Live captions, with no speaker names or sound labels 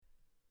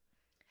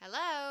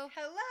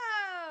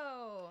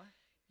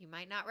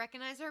might not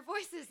recognize our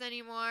voices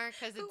anymore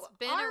because Who it's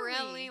been a are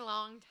really we?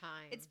 long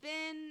time. It's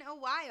been a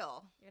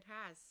while. It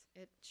has.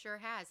 It sure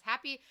has.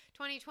 Happy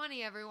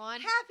 2020, everyone.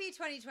 Happy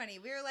 2020.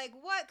 We were like,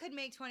 what could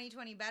make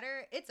 2020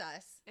 better? It's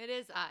us. It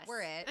is us.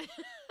 We're it.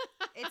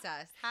 It's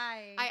us.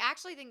 Hi. I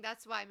actually think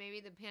that's why maybe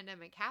the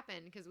pandemic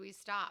happened, because we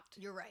stopped.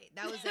 You're right.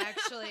 That was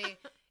actually,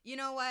 you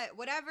know what?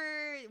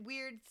 Whatever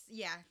weird.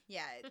 Yeah.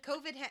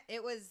 COVID.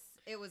 It was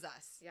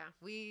us. Yeah.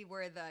 We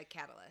were the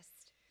catalyst.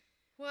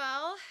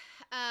 Well,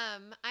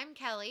 I'm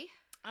Kelly.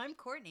 I'm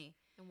Courtney.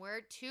 And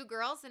we're two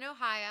girls in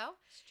Ohio.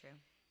 It's true.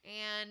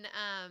 And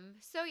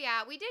so,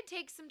 yeah, we did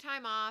take some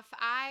time off.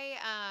 I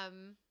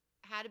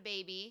had a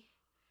baby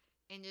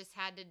and just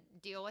had to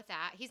deal with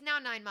that. He's now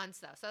 9 months,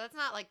 though, so that's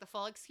not like the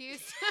full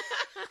excuse.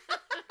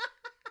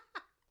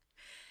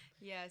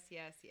 Yes.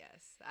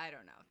 I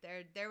don't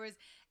know. There was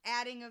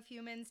adding of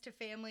humans to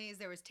families.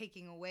 There was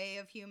taking away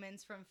of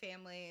humans from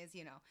families.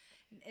 You know,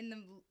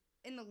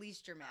 in the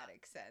least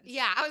dramatic sense.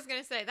 Yeah, I was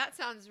gonna say that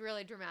sounds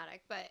really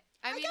dramatic, but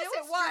I mean guess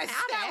it was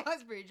That dramatic.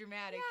 was pretty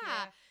dramatic.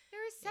 Yeah. There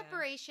was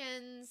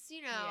separations,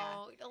 you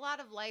know, a lot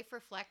of life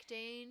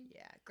reflecting.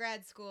 Yeah,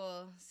 grad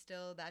school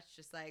still. That's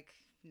just like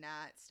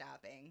not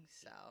stopping.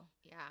 So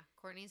yeah,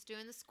 Courtney's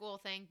doing the school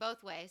thing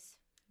both ways.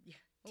 Yeah.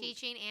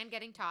 Teaching and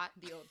getting taught.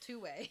 The old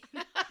two-way.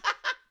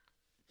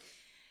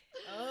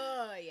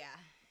 Oh,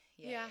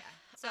 yeah.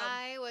 So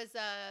I was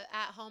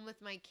at home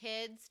with my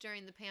kids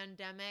during the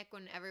pandemic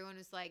when everyone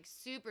was like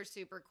super,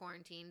 super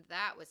quarantined.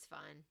 That was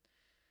fun.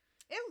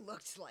 It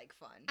looked like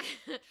fun.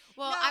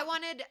 Well, No. I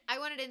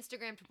wanted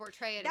Instagram to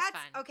portray it as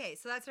fun. Okay,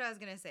 so that's what I was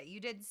going to say. You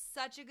did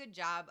such a good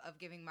job of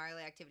giving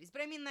Marley activities.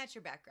 But I mean, that's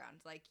your background.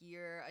 Like,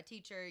 you're a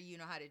teacher. You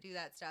know how to do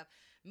that stuff.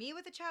 Me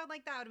with a child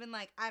like that would have been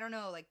like, I don't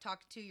know, like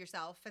talk to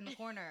yourself in the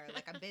corner.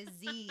 Like, I'm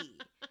busy.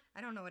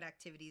 I don't know what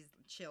activities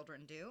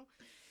children do.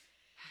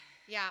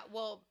 Yeah,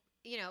 well,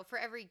 you know, for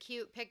every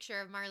cute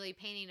picture of Marley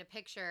painting a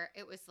picture,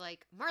 it was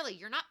like, Marley,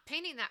 you're not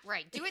painting that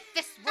right. Do it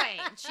this way.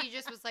 And she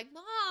just was like,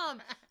 Mom,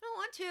 I don't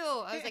want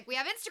to. I was like, we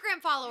have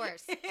Instagram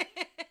followers.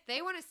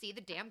 They want to see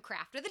the damn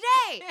craft of the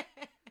day.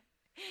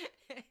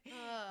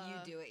 You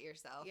do it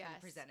yourself yes.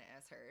 and present it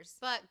as hers.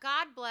 But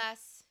God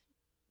bless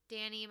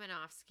Danny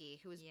Manovsky,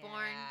 who was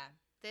born Yeah.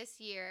 this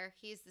year.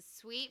 He's the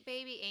sweet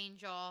baby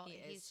angel.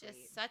 He's just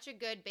sweet. such a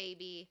good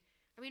baby.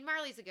 I mean,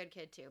 Marley's a good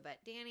kid too, but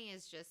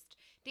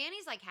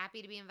Danny's like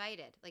happy to be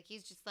invited. Like,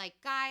 he's just like,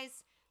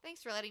 guys,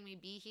 thanks for letting me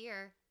be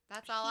here.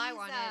 That's all I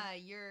wanted.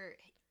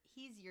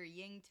 He's your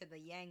yin to the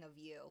yang of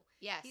you.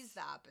 Yes. He's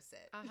the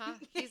opposite. Uh-huh.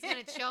 He's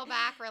going to chill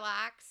back,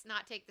 relax,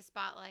 not take the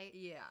spotlight.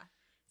 Yeah.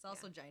 It's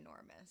also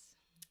ginormous.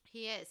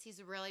 He is. He's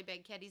a really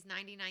big kid. He's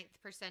 99th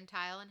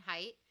percentile in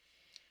height.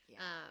 Yeah.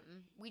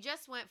 We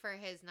just went for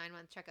his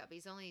 9-month checkup.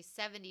 He's only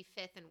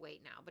 75th in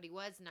weight now, but he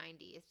was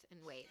 90th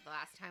in weight the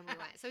last time we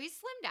went. So he's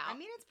slimmed out. I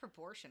mean, it's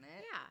proportionate.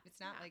 Yeah.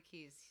 It's not like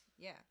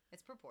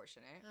it's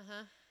proportionate.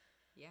 Uh-huh.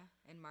 Yeah.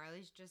 And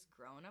Marley's just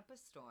growing up a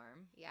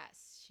storm.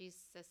 Yes, she's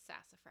a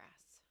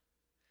sassafras.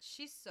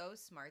 She's so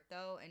smart,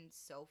 though, and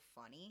so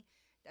funny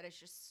that it's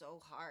just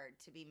so hard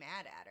to be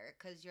mad at her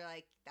because you're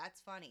like,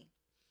 that's funny.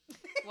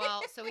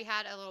 Well, so we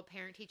had a little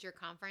parent-teacher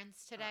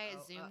conference today,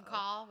 a Zoom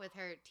call with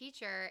her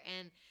teacher,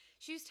 and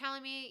she was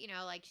telling me, you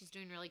know, like, she's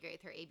doing really great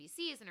with her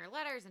ABCs and her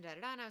letters and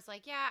da-da-da, and I was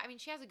like, yeah, I mean,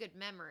 she has a good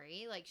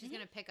memory. Like, she's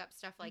going to pick up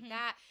stuff like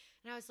that.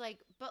 And I was like,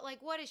 but,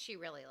 like, what is she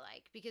really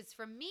like? Because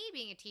from me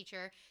being a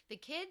teacher, the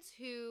kids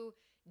who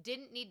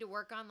didn't need to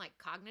work on, like,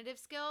 cognitive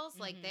skills,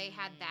 like, they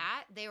had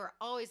that. They were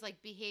always,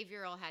 like,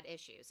 behavioral had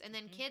issues. And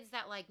then kids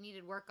that, like,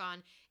 needed work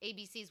on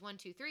ABCs 1,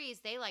 2,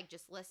 3s, they, like,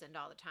 just listened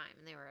all the time,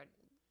 and they were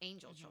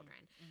angel children.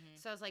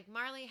 So I was like,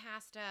 Marley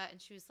has to,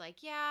 and she was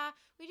like, yeah,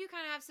 we do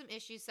kind of have some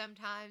issues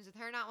sometimes with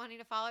her not wanting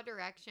to follow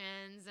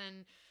directions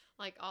and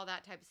like all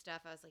that type of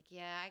stuff. I was like,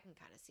 yeah, I can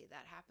kind of see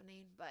that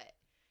happening, but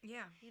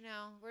Yeah. you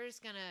know, we're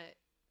just going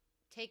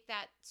to take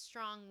that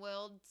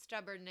strong-willed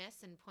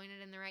stubbornness and point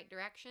it in the right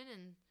direction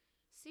and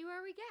see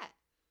where we get.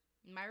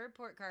 My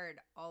report card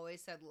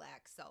always said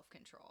lack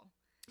self-control.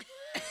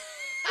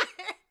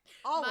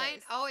 Always.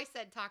 Mine always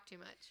said talk too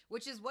much.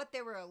 Which is what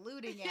they were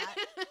alluding at.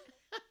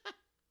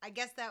 I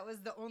guess that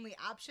was the only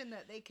option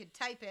that they could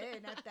type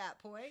in at that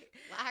point.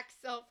 Lack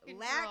self-control.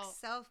 Lack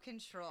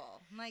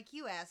self-control. I'm like,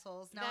 you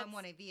assholes. Now I'm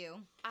one of you.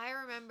 I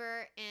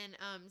remember in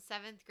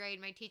 7th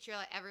grade, my teacher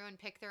let everyone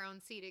pick their own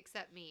seat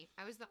except me.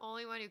 I was the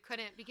only one who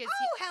couldn't because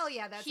hell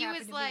yeah, that's he was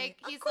happened to like,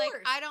 me. he's like,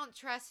 I don't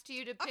trust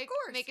you to course.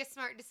 make a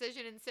smart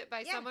decision and sit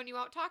by Yeah. someone you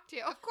won't talk to.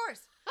 Of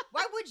course.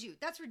 Why would you?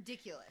 That's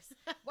ridiculous.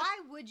 Why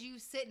would you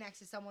sit next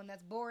to someone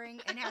that's boring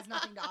and has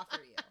nothing to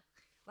offer you?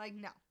 Like,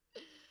 no.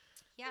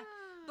 Yeah.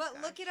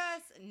 But look at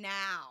us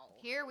now.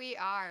 Here we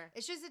are.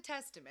 It's just a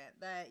testament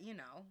that, you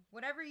know,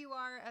 whatever you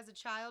are as a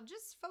child,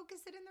 just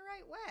focus it in the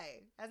right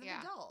way as an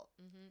adult.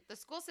 Mm-hmm. The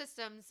school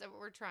systems,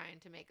 we're trying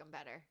to make them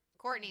better.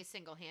 Courtney's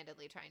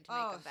single-handedly trying to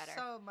make them better.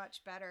 So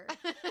much better.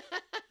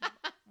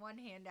 One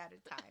hand at a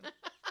time.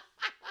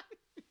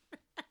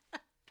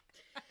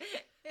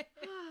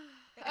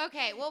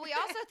 Okay, well, we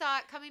also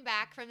thought coming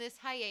back from this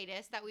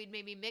hiatus that we'd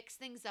maybe mix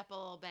things up a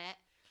little bit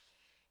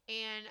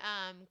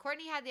And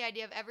Courtney had the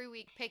idea of every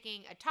week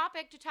picking a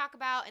topic to talk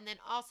about and then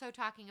also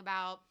talking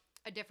about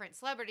a different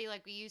celebrity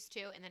like we used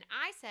to. And then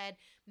I said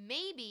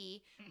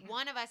maybe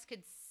one of us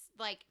could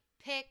like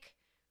pick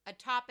a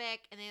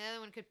topic and the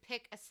other one could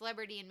pick a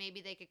celebrity and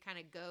maybe they could kind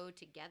of go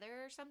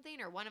together or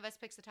something. Or one of us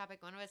picks a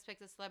topic, one of us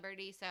picks a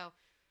celebrity. So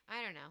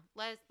I don't know.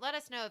 Let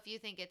us know if you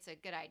think it's a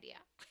good idea.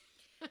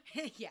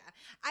 Yeah.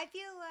 I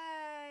feel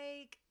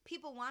like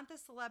people want the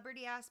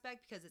celebrity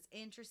aspect because it's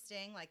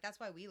interesting. Like, that's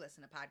why we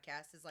listen to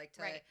podcasts, is like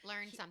to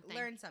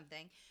learn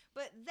something.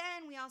 But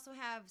then we also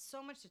have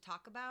so much to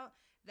talk about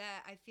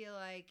that I feel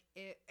like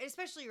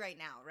especially right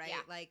now, right?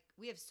 Yeah. Like,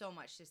 we have so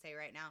much to say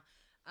right now.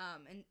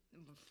 And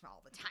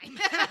all the time.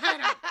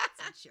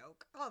 It's a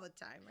joke. All the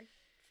time. Like,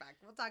 fuck,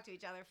 we'll talk to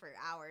each other for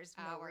hours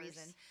for no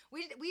reason.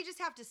 We just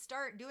have to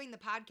start doing the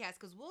podcast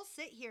because we'll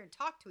sit here and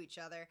talk to each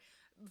other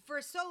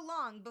for so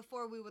long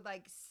before we would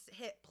like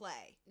hit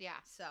play. Yeah.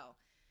 So,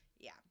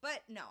 yeah.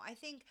 But no, I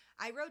think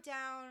I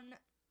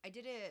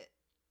did it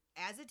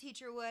as a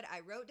teacher would. I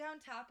wrote down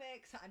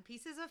topics on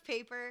pieces of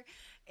paper,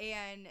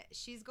 and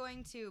she's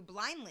going to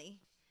blindly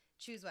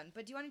choose one.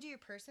 But do you want to do your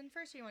person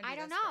first, or you want to do I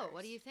don't this know. first?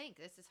 What do you think?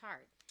 This is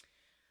hard.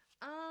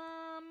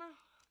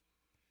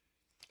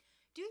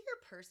 Do your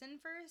person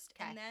first,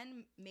 Okay. and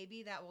then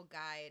maybe that will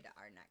guide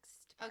our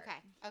next part.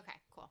 Okay,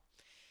 cool.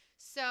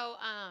 So,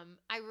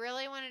 I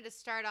really wanted to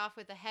start off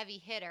with a heavy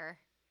hitter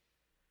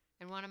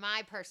and one of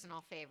my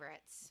personal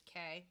favorites,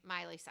 Okay.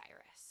 Miley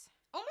Cyrus.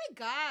 Oh my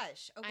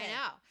gosh. Okay. I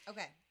know.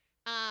 Okay.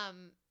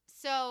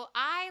 So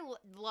I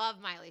love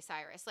Miley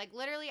Cyrus. Like,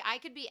 literally, I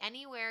could be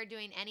anywhere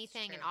doing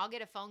anything, and True. I'll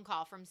get a phone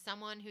call from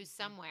someone who's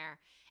somewhere,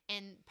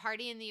 and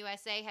Party in the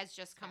USA has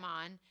just come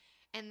on,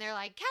 and they're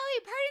like, Kelly,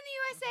 Party in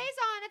the USA's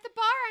on at the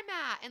bar I'm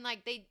at, and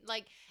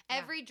like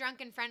every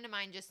drunken friend of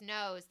mine just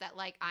knows that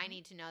like I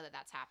need to know that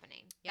that's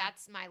happening. Yeah.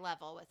 That's my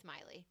level with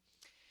Miley.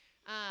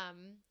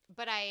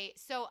 But I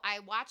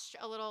watched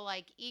a little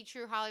like E!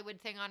 True Hollywood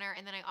thing on her,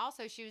 and then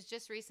she was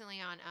just recently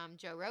on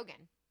Joe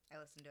Rogan. I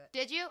listened to it.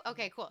 Did you?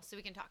 Okay, cool. So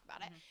we can talk about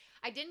it.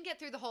 I didn't get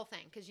through the whole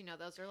thing because,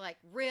 those are like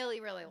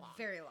really, really long.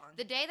 Very long.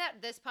 The day that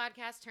this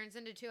podcast turns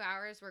into 2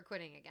 hours, we're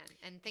quitting again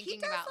and thinking he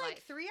does about like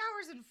life. 3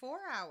 hours and 4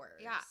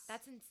 hours. Yeah,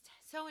 that's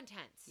so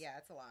intense. Yeah,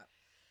 it's a lot.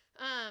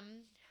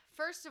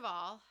 First of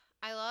all,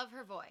 I love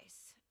her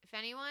voice. If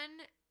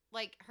anyone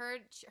like her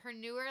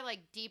newer, like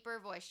deeper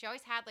voice, she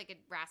always had like a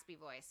raspy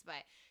voice,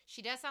 but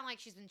she does sound like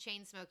she's been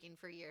chain smoking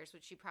for years,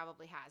 which she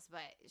probably has,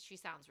 but she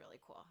sounds really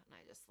cool. And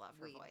I just love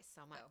her voice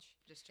so much. Oh,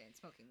 just chain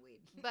smoking weed.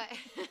 But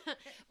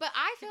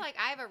I feel like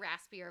I have a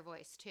raspier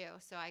voice too,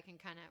 so I can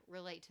kind of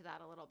relate to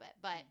that a little bit.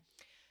 But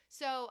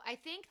so I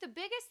think the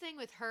biggest thing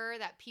with her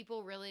that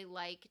people really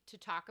like to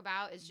talk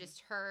about is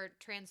just her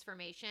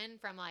transformation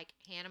from like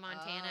Hannah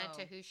Montana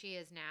to who she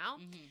is now.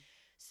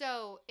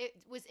 So it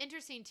was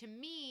interesting to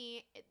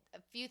me, a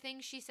few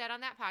things she said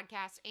on that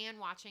podcast and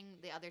watching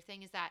the other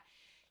thing is that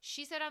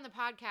she said on the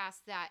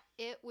podcast that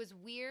it was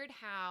weird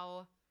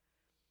how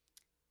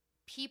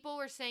people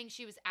were saying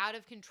she was out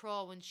of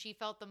control when she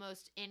felt the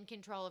most in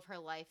control of her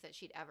life that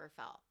she'd ever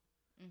felt.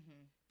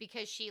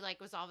 Because she like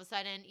was all of a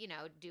sudden,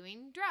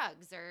 doing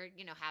drugs or,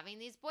 having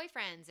these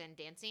boyfriends and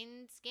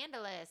dancing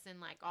scandalous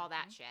and like all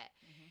that shit.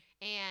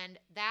 And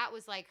that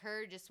was like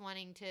her just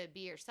wanting to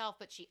be herself.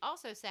 But she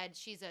also said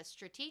she's a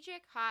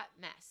strategic hot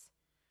mess.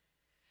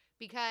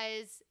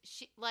 Because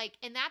she like,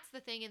 and that's the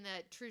thing in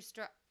the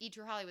E!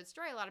 True Hollywood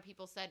story, a lot of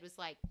people said was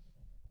like,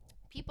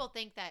 people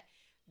think that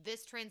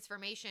this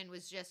transformation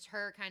was just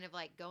her kind of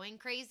like going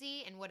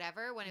crazy and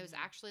whatever, when it was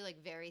actually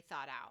like very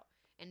thought out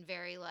and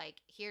very like,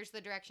 here's the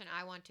direction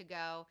I want to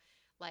go.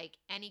 Like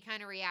any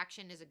kind of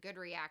reaction is a good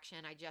reaction.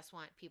 I just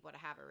want people to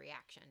have a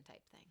reaction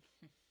type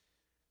thing.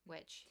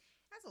 Which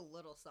that's a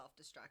little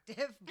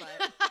self-destructive,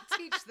 but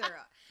teach their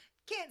own.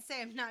 Can't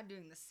say I'm not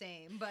doing the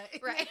same, but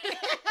right.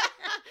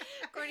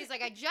 Courtney's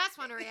like, I just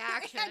want a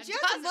reaction. I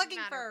just am looking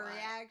for a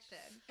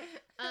reaction.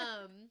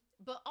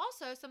 But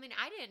also something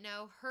I didn't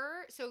know,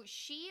 so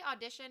she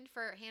auditioned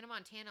for Hannah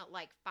Montana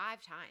like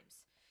 5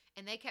 times,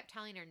 and they kept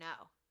telling her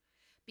no.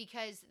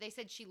 Because they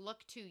said she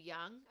looked too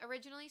young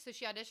originally. So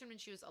she auditioned when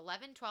she was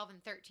 11, 12,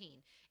 and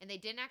 13. And they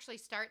didn't actually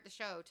start the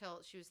show till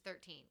she was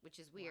 13, which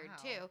is weird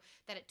too.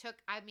 That it took,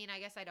 I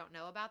guess I don't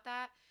know about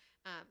that.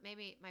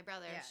 Maybe my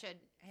brother should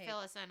fill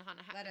us in on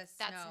how that's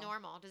know.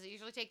 normal. Does it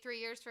usually take 3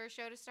 years for a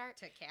show to start?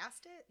 To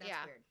cast it? That's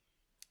weird.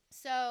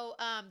 So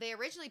they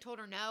originally told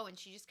her no, and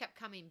she just kept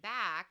coming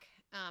back.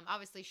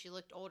 Obviously, she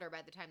looked older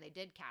by the time they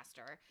did cast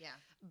her. Yeah.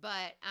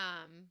 But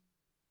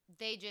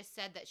they just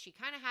said that she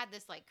kind of had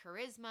this like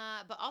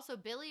charisma, but also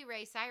Billy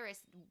Ray Cyrus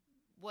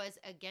was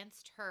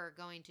against her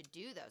going to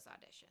do those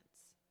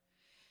auditions.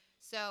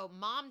 So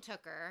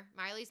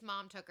Miley's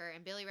mom took her,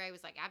 and Billy Ray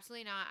was like,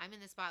 absolutely not. I'm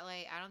in the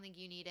spotlight. I don't think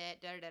you need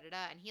it.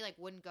 And he like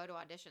wouldn't go to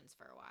auditions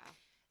for a while.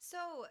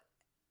 So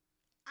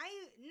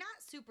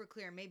not super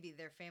clear. Maybe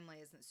their family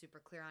isn't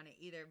super clear on it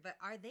either, but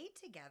are they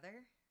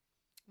together?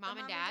 Mom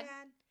and dad?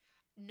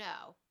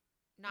 No.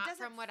 Not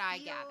from what I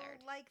gathered.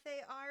 Like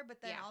they are,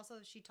 but then also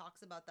she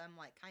talks about them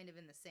like kind of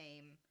in the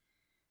same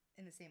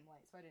in the same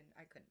light, so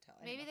I couldn't tell.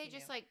 I didn't Maybe know they if you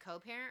just knew. like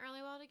co-parent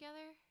really well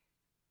together.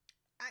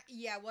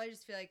 Yeah, well, I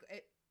just feel like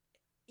it.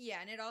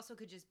 Yeah, and it also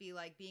could just be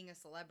like being a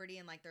celebrity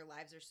and like their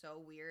lives are so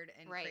weird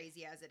and Right.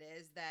 crazy as it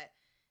is that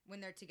when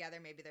they're together,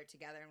 maybe they're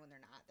together, and when they're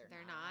not,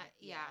 They're not.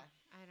 Yeah.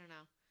 I don't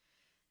know.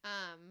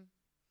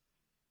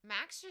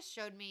 Max just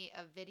showed me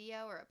a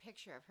video or a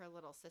picture of her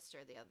little sister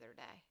the other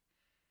day.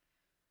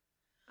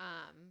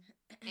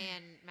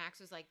 And Max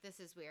was like, "This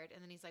is weird,"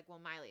 and then he's like, "Well,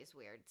 Miley's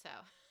weird." So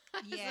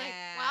I was like,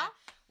 "Well,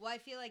 Well, I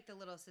feel like the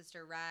little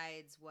sister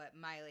rides what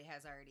Miley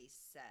has already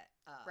set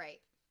up. right."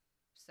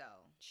 So,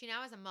 She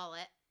now has a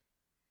mullet.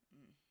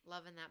 Mm.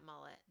 Loving that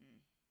mullet.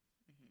 mhm.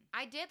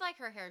 I did like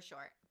her hair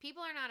short.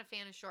 People are not a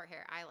fan of short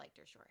hair. I liked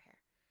her short hair.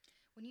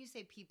 When you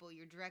say people,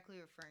 you're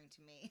directly referring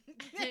to me.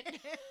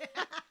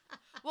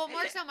 Well,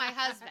 more so my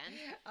husband.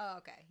 Oh,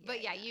 okay.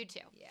 But yeah, you too.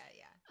 Yeah.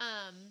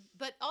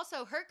 But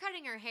also her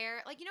cutting her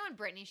hair, like, you know when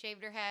Britney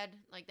shaved her head,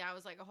 like that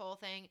was like a whole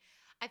thing.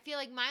 I feel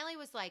like Miley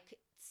was like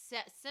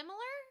similar,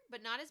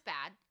 but not as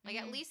bad. Like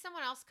at Mhm. least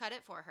someone else cut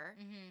it for her.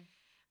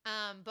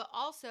 Mm-hmm. But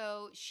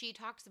also she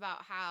talks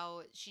about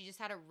how she just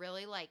had a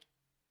really like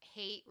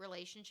hate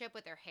relationship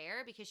with her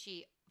hair because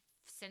she,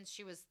 since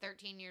she was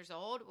 13 years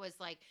old, was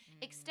like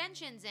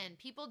extensions in,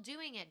 people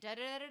doing it, da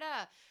da da da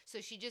da.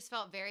 So she just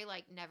felt very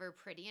like never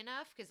pretty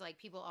enough because like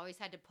people always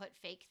had to put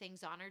fake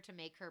things on her to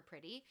make her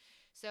pretty.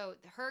 So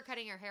her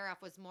cutting her hair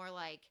off was more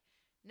like,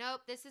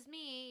 nope, this is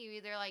me. You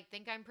either like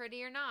think I'm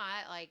pretty or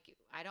not. Like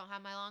I don't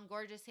have my long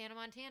gorgeous Hannah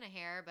Montana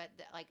hair, but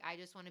like I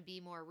just want to be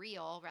more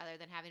real rather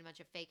than having a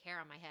bunch of fake hair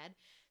on my head.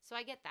 So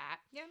I get that.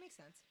 Yeah, it makes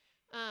sense.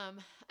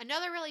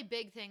 Another really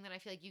big thing that I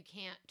feel like you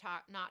can't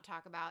not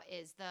talk about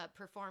is the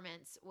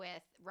performance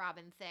with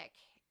Robin Thicke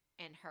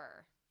and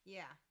her.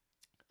 Yeah.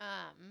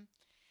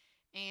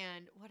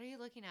 And what are you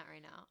looking at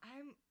right now?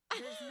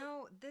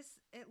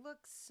 It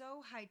looks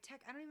so high tech.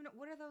 I don't even know.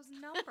 What are those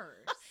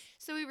numbers?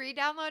 So we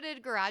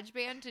re-downloaded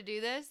GarageBand to do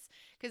this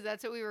because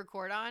that's what we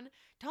record on.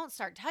 Don't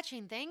start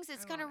touching things.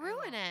 It's going to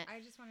ruin it.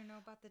 I just want to know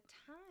about the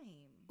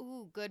time.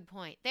 Ooh, good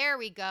point. There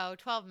we go.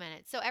 12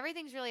 minutes. So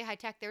everything's really high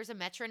tech. There was a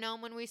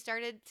metronome when we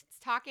started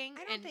talking.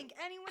 I don't think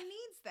anyone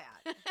needs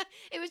that.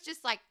 It was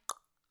just like,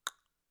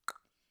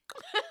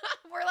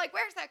 we're like,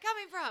 where's that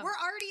coming from? We're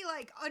already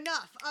like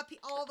enough up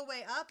all the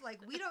way up. Like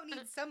we don't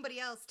need somebody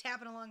else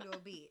tapping along to a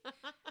beat.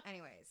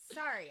 Anyways,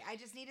 sorry. I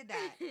just needed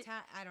that.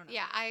 I don't know.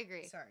 Yeah, I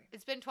agree. Sorry.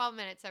 It's been 12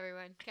 minutes,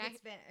 everyone. Okay.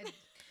 It's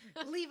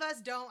been. Leave us.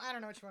 Don't. I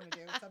don't know what you want to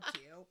do. It's up to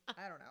you.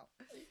 I don't know.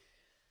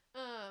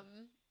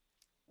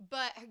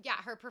 But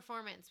yeah, her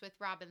performance with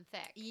Robin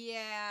Thicke.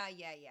 Yeah.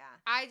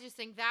 I just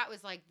think that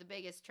was like the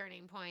biggest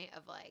turning point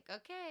of like,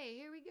 okay,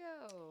 here we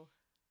go.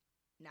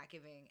 Not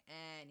giving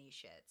any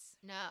shits.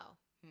 No,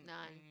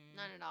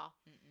 none at all.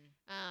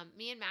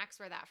 Me and Max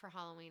were that for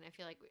Halloween. I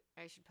feel like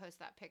I should post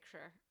that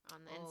picture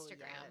on the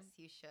Instagram. Yes,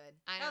 you should.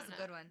 That was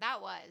a good one.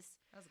 That was.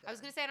 That was a good I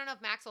was gonna say I don't know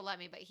if Max will let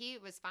me, but he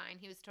was fine.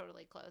 He was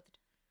totally clothed.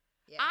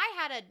 Yeah. I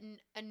had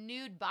a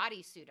nude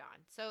bodysuit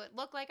on, so it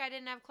looked like I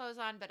didn't have clothes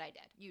on, but I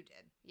did. You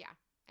did. Yeah,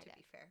 I did. To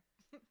be fair.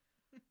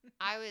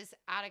 I was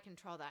out of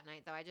control that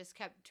night, though. I just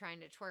kept trying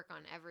to twerk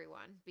on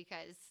everyone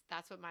because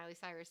that's what Miley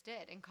Cyrus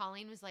did. And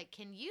Colleen was like,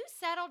 "Can you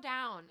settle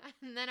down?"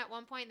 And then at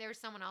one point, there was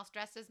someone else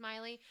dressed as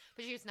Miley,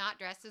 but she was not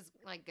dressed as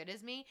like good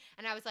as me.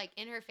 And I was like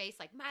in her face,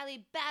 like,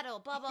 "Miley, battle,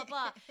 blah blah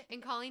blah."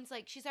 And Colleen's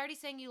like, "She's already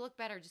saying you look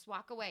better. Just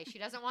walk away. She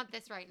doesn't want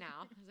this right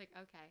now." I was like,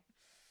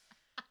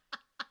 "Okay."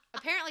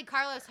 Apparently,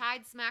 Carlos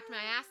Hyde smacked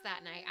my ass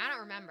that night. I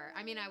don't remember.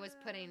 I mean, I was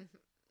putting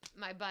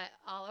my butt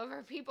all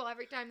over people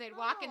every time they'd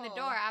walk in the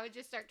door. I would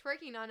just start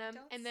twerking on them.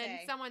 And then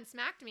someone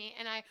smacked me,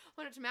 and I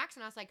went up to Max,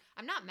 and I was like,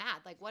 I'm not mad.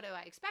 Like, what do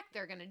I expect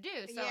they're going to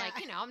do? So, like,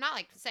 you know, I'm not,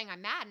 like, saying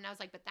I'm mad. And I was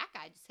like, but that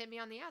guy just hit me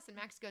on the ass. And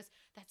Max goes,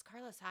 that's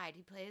Carlos Hyde.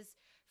 He plays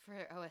for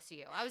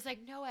OSU. I was like,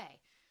 no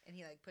way. And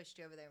he, like, pushed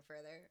you over there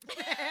further.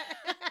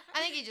 I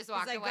think he just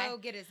walked like, away. Go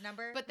get his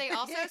number. But they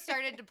also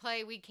started to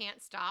play We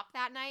Can't Stop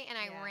that night, and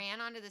I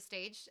ran onto the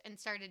stage and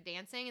started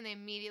dancing, and they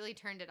immediately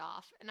turned it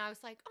off. And I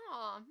was like,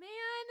 oh, man.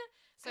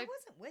 So I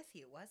wasn't with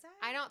you, was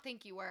I? I don't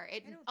think you were.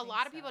 A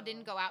lot of people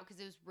didn't go out because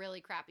it was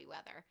really crappy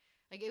weather.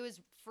 Like, it was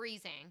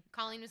freezing.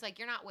 Colleen was like,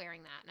 you're not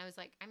wearing that. And I was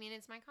like, I mean,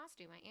 it's my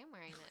costume. I am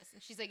wearing this.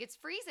 And she's like, it's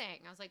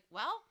freezing. I was like,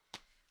 well,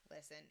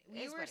 listen,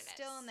 we were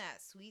still in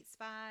that sweet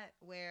spot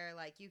where,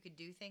 like, you could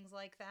do things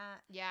like that.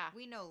 Yeah.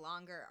 We no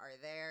longer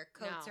are there.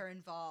 Coats are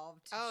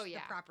involved. Oh, yeah.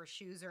 The proper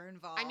shoes are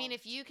involved. I mean,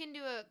 if you can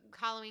do a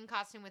Halloween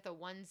costume with a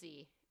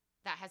onesie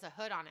that has a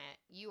hood on it,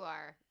 you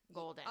are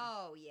golden.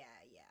 Oh, yeah.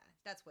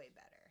 That's way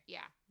better.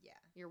 Yeah.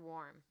 You're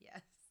warm.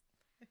 Yes.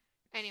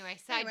 Anyway,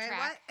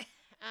 sidetrack. What?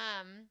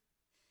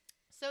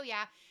 So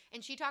yeah,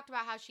 and she talked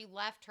about how she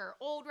left her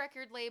old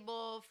record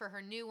label for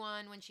her new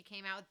one when she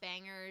came out with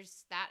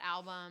Bangers, that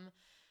album.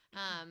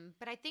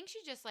 But I think she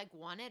just like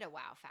wanted a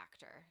wow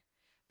factor.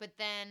 But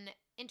then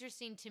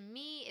interesting to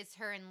me is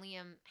her and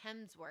Liam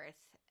Hemsworth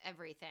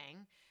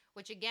Everything,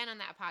 which again on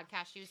that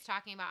podcast, she was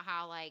talking about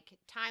how like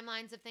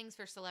timelines of things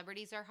for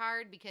celebrities are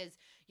hard because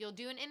you'll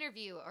do an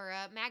interview or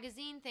a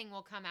magazine thing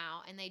will come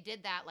out, and they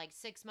did that like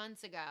 6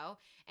 months ago,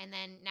 and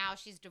then now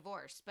she's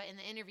divorced. But in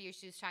the interview,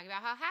 she was talking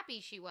about how happy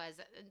she was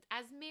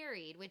as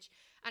married, which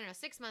I don't know,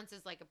 6 months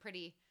is like a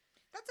pretty.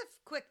 That's a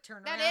quick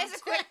turnaround. That is a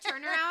quick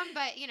turnaround,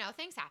 but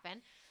things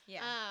happen.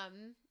 Yeah.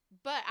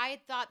 But I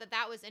thought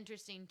that was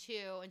interesting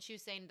too, and she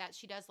was saying that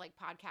she does like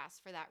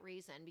podcasts for that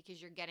reason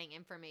because you're getting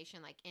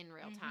information like in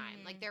real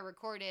time, like they're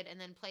recorded and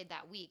then played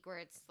that week. Where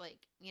it's like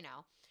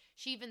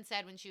she even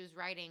said when she was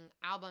writing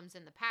albums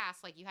in the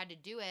past, like you had to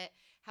do it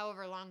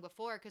however long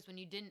before because when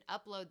you didn't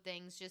upload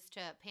things just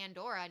to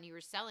Pandora and you were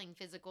selling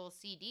physical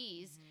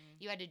CDs,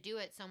 you had to do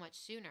it so much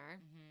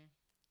sooner.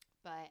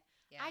 But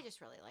yeah. I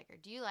just really like her.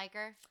 Do you like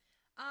her?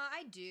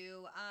 I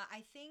do.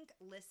 I think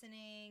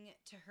listening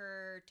to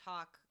her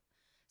talk,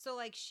 so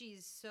like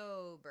she's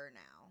sober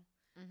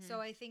now. So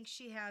I think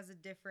she has a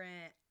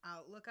different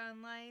outlook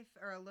on life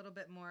or a little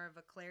bit more of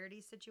a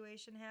clarity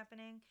situation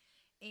happening.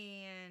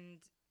 And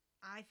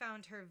I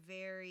found her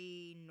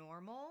very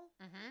normal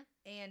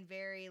and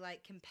very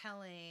like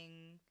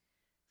compelling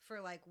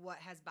for like what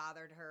has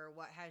bothered her,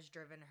 what has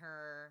driven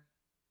her.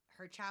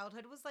 Her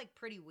childhood was like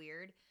pretty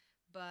weird.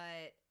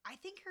 But I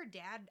think her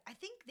dad, I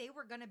think they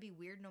were going to be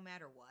weird no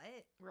matter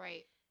what.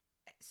 Right.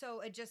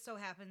 So it just so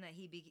happened that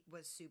he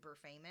was super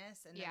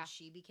famous and then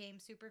she became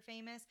super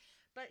famous.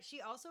 But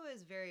she also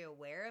is very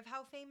aware of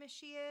how famous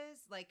she is.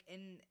 Like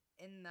in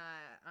the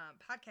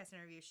podcast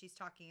interview, she's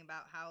talking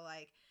about how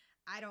like,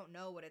 I don't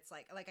know what it's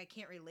like. Like, I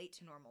can't relate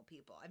to normal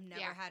people. I've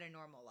never had a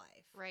normal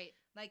life. Right.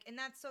 Like, and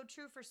that's so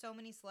true for so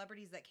many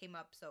celebrities that came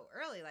up so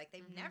early. Like,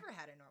 they've never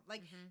had a normal.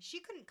 Like,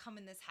 she couldn't come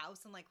in this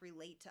house and, like,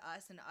 relate to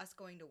us and us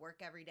going to work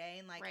every day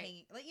and, like,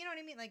 hanging. Like, you know what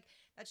I mean? Like,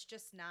 that's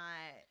just not.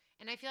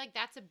 And I feel like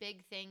that's a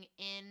big thing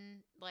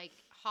in, like,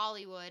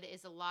 Hollywood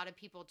is a lot of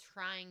people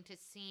trying to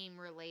seem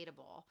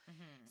relatable.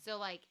 So,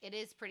 like, it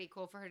is pretty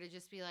cool for her to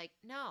just be like,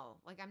 no,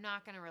 like, I'm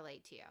not going to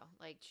relate to you.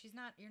 Like, you're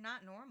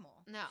not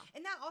normal. No.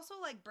 And that also,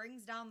 like,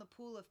 brings down the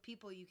pool of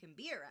people you can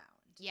be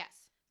around.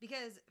 Yes.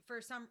 Because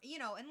for some,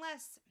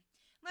 unless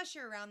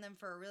you're around them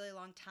for a really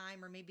long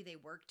time or maybe they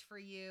worked for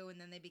you and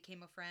then they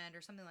became a friend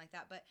or something like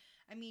that. But,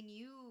 I mean,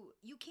 you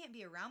can't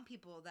be around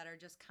people that are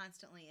just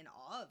constantly in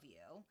awe of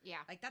you.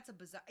 Yeah. Like, that's a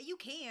bizarre. You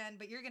can,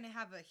 but you're going to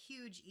have a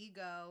huge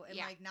ego and,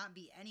 like, not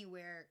be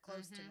anywhere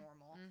close to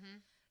normal.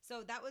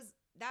 So that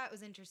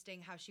was interesting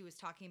how she was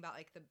talking about,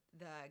 like,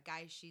 the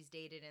guys she's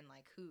dated and,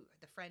 like, who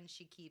the friends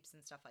she keeps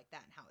and stuff like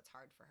that and how it's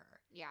hard for her.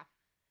 Yeah.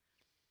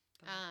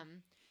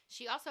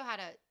 She also had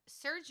a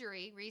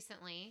surgery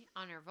recently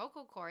on her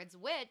vocal cords,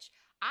 which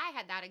I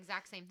had that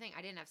exact same thing.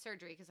 I didn't have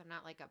surgery because I'm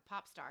not like a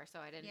pop star, so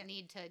I didn't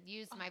need to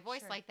use my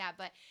voice like that.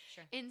 But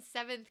in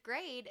 7th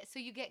grade, so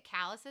you get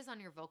calluses on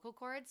your vocal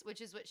cords,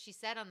 which is what she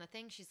said on the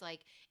thing. She's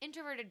like,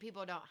 introverted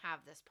people don't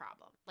have this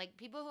problem. Like,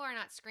 people who are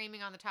not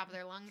screaming on the top of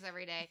their lungs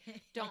every day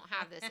don't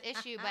have this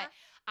issue. But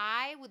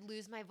I would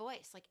lose my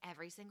voice like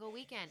every single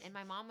weekend. And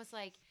my mom was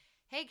like,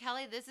 hey,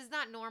 Kelly, this is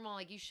not normal.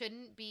 Like, you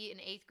shouldn't be in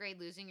 8th grade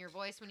losing your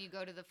voice when you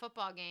go to the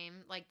football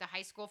game, like the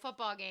high school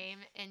football game,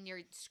 and you're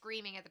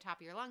screaming at the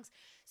top of your lungs.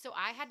 So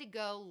I had to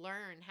go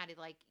learn how to,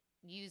 like,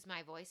 use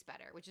my voice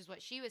better, which is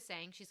what she was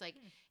saying. She's like,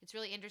 it's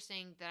really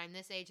interesting that I'm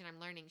this age and I'm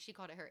learning. She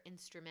called it her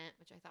instrument,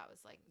 which I thought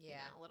was, like,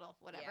 a little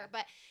whatever.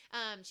 But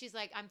she's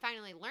like, I'm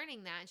finally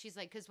learning that. And she's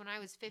like, because when I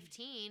was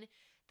 15,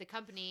 the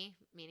company,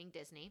 meaning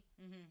Disney,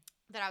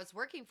 that I was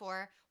working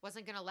for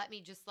wasn't going to let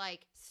me just,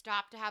 like,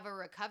 stop to have a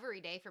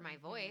recovery day for my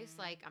voice.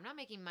 Like, I'm not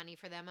making money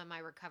for them on my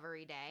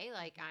recovery day.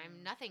 Like,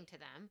 I'm nothing to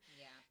them.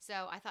 Yeah.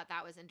 So I thought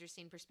that was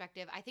interesting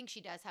perspective. I think she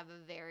does have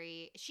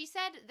she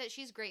said that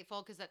she's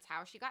grateful because that's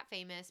how she got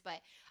famous, but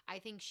I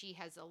think she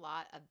has a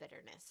lot of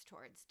bitterness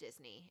towards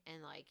Disney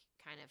and, like,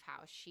 kind of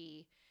how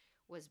she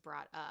was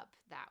brought up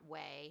that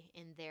way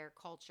in their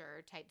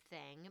culture type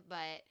thing.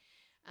 But,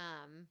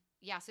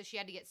 yeah, so she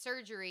had to get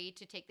surgery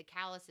to take the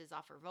calluses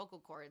off her vocal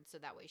cords so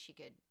that way she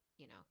could,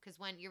 because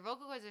when your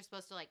vocal cords are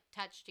supposed to, like,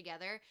 touch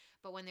together,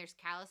 but when there's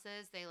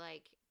calluses, they,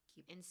 like,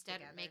 instead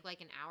together. Make, like,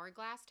 an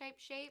hourglass type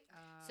shape.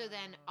 So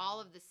then all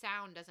of the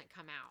sound doesn't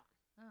come out.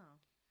 Oh.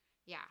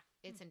 Yeah,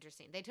 it's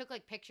interesting. They took,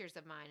 like, pictures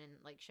of mine and,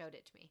 like, showed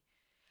it to me.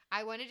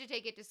 I wanted to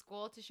take it to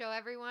school to show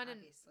everyone,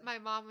 Obviously. And my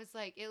mom was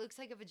like, it looks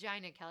like a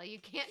vagina, Kelly. You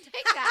can't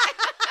take that.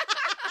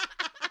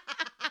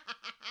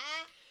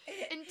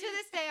 And to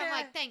this day, I'm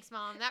like, thanks,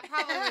 Mom. That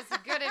probably was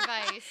good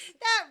advice.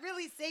 That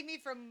really saved me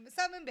from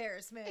some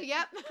embarrassment.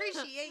 Yep.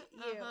 Appreciate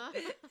you.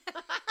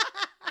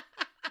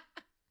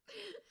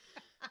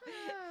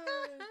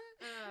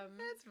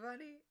 That's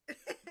funny.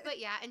 But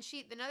yeah, and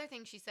another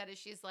thing she said is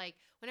she's like,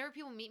 whenever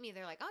people meet me,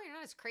 they're like, oh, you're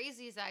not as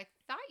crazy as I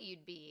thought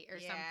you'd be or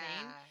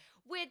something.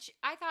 Which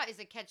I thought is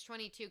a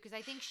catch-22 because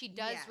I think she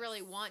does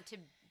really want to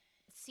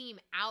seem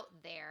out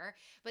there.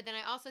 But then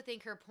I also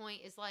think her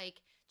point is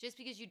like, just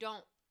because you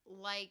don't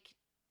like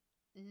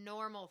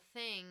normal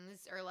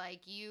things or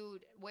like you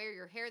wear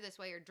your hair this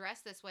way or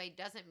dress this way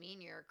doesn't mean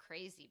you're a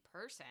crazy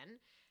person.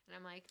 And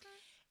I'm like,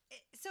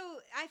 So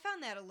I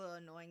found that a little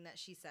annoying that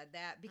she said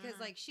that because Mhm.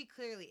 like she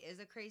clearly is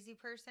a crazy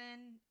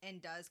person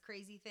and does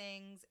crazy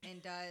things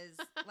and does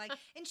like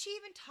and she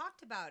even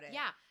talked about it.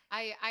 Yeah,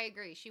 I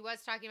agree. She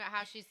was talking about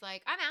how she's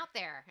like, I'm out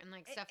there and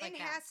like stuff like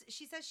And that.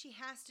 she says she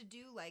has to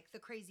do like the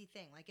crazy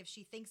thing. Like if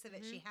she thinks of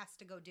it, she has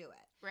to go do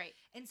it. Right.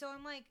 And so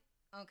I'm like,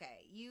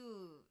 okay,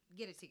 you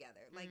get it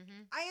together. Like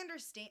Mhm. I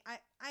understand.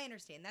 I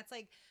understand. That's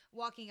like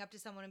walking up to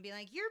someone and being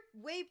like, "You're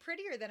way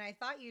prettier than I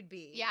thought you'd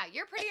be." Yeah,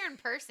 you're prettier in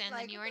person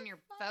Like, than you what are in the your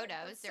fuck?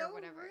 photos That's or so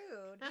whatever.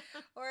 rude.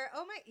 Or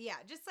oh my, yeah,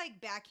 just like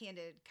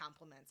backhanded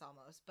compliments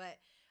almost. But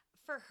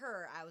for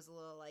her, I was a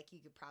little like, you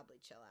could probably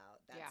chill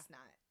out. That's not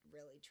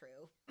really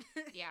true.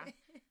 Yeah.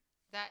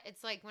 That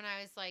it's like when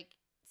I was like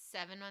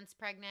 7 months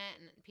pregnant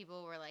and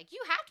people were like,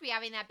 "You have to be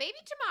having that baby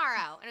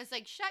tomorrow," and it's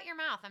like, "Shut your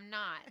mouth! I'm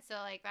not." So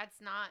like that's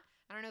not.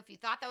 I don't know if you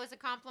thought that was a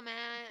compliment.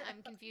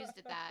 I'm confused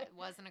at that. It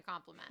wasn't a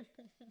compliment.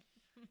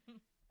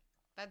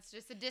 That's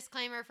just a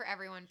disclaimer for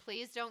everyone.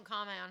 Please don't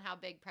comment on how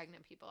big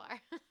pregnant people are.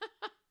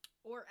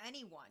 Or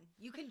anyone.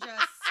 You can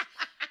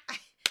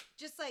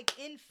just like,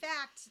 in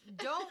fact,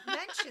 don't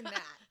mention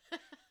that.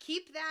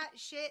 Keep that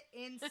shit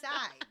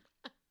inside.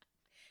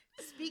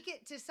 Speak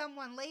it to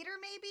someone later,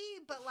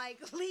 maybe, but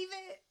like, leave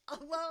it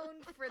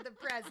alone for the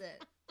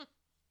present.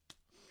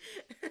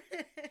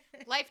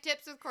 Life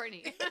tips with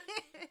Courtney.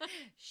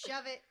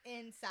 Shove it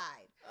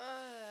inside.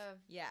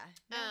 Yeah.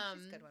 No,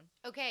 she's a good one.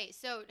 Okay,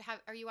 so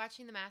are you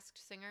watching The Masked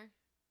Singer?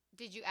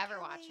 Did you ever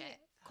watch Kelly, it?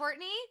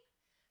 Courtney?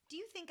 Do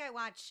you think I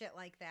watch shit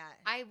like that?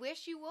 I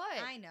wish you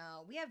would. I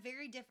know. We have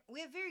very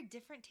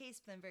different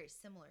tastes, but then very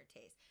similar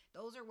tastes.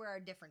 Those are where our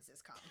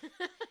differences come.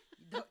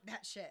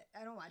 That shit.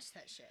 I don't watch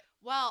that shit.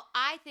 Well,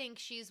 I think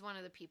she's one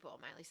of the people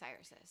Miley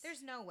Cyrus is.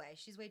 There's no way.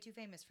 She's way too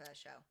famous for that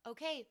show.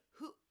 Okay,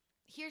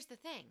 here's the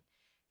thing.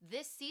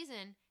 This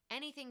season,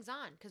 anything's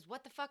on, because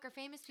what the fuck are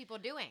famous people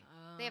doing?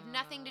 They have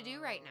nothing to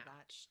do right now.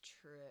 That's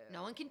true.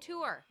 No one can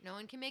tour. No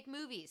one can make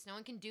movies. No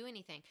one can do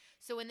anything.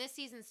 So when this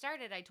season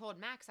started, I told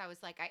Max, I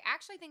was like, I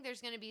actually think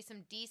there's going to be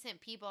some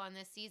decent people on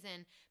this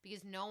season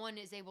because no one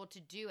is able to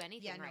do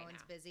anything right now. Yeah, no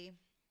one's busy.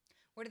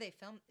 Where do they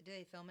film? Do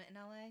they film it in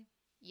LA?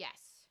 Yes.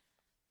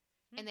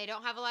 And they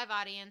don't have a live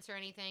audience or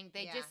anything.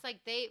 They just like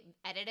they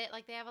edit it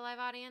like they have a live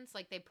audience.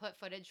 Like they put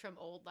footage from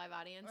old live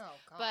audience. Oh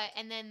god. But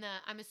and then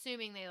I'm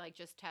assuming they like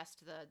just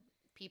test the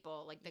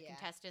people, like the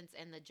contestants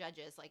and the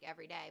judges like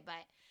every day. But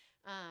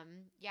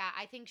yeah,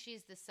 I think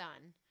she's the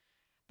son.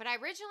 But I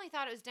originally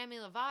thought it was Demi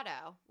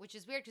Lovato, which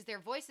is weird because their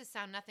voices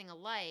sound nothing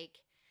alike.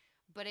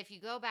 But if you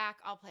go back,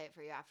 I'll play it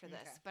for you after this.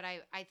 Okay. But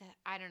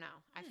I don't know.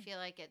 I feel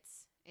like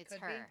it's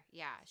Could her. be.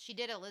 Yeah, she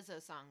did a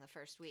Lizzo song the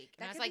first week,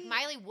 and That I was could like, be-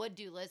 Miley would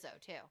do Lizzo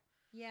too.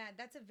 Yeah,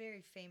 that's a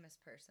very famous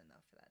person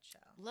though for that show.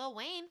 Lil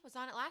Wayne was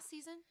on it last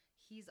season.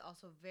 He's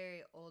also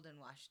very old and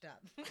washed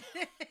up.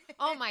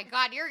 Oh my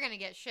God, you're gonna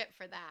get shit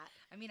for that.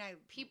 I mean,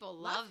 People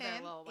love their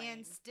him Lil Wayne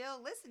and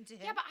still listen to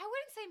him. Yeah, but I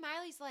wouldn't say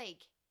Miley's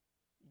like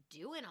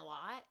doing a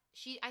lot.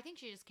 I think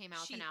she just came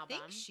out she with an album.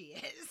 thinks she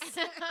is.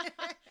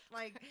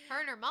 Like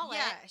Her and her mullet.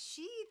 yeah,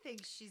 she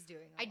thinks she's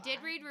doing a I lot. did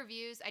read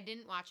reviews. I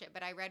didn't watch it,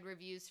 but I read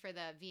reviews for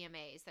the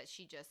VMAs that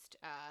she just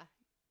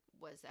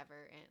was ever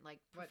in, like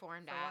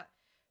performed for at. what?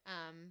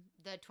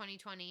 The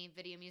 2020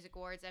 Video Music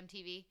Awards,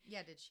 MTV.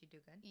 Yeah, did she do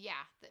good? Yeah,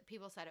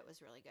 people said it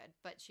was really good,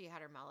 but she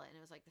had her mullet, and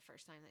it was like the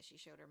first time that she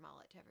showed her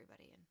mullet to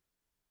everybody,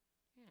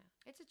 and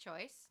it's a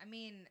choice. I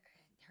mean,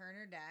 her and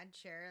her dad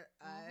share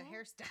a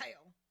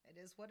hairstyle. It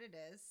is what it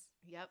is.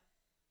 Yep.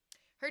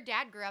 Her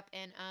dad grew up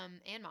and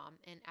mom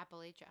in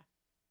Appalachia,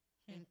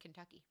 in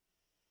Kentucky.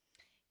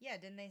 Yeah,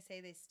 didn't they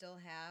say they still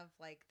have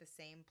like the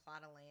same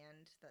plot of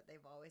land that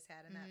they've always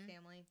had in that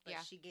family? But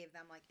Yeah. she gave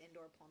them like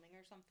indoor plumbing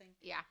or something.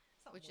 Yeah,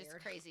 Something which weird.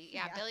 is crazy.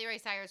 Yeah, Yeah. Billy Ray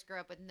Cyrus grew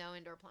up with no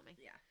indoor plumbing.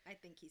 Yeah, I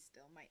think he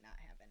still might not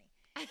have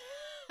any.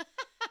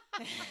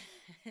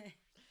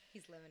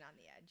 He's living on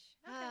the edge.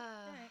 Okay.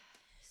 All right.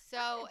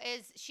 So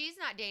she's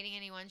not dating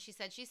anyone? She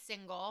said she's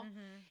single.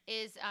 Mm-hmm.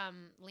 Is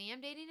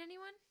Liam dating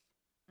anyone?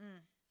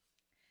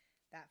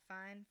 That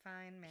fine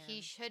man.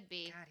 He should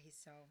be. God, he's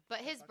so. But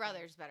so his fucking-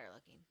 brother's better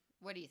looking.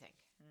 What do you think?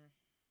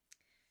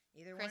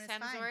 Either Chris one is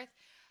Hemsworth? fine.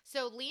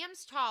 So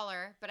Liam's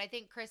taller, but I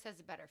think Chris has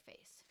a better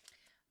face.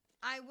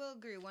 I will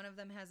agree. One of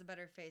them has a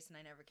better face, and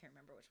I never can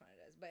remember which one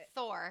it is. But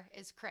Thor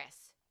is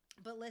Chris.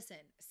 listen,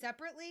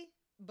 separately,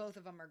 both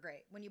of them are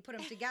great. When you put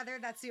them together,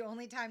 that's the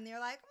only time they're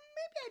like,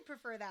 maybe I'd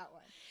prefer that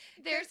one.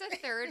 There's a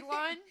third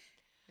one.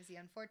 Is he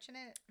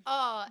unfortunate?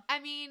 Oh, I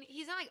mean,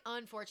 he's not like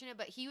unfortunate,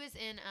 but he was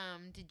in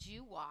did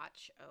you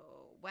watch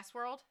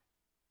Westworld?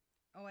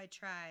 Oh, I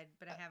tried,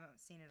 but I haven't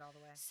seen it all the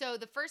way. So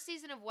the first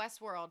season of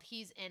Westworld,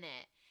 he's in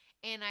it.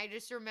 And I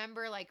just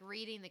remember like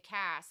reading the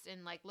cast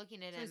and like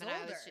looking at So him he's and I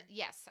was older.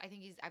 yes,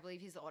 I believe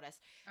he's the oldest.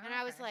 Oh, And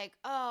I was okay. like,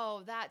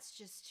 "Oh, that's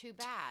just too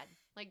bad.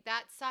 Like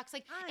that sucks."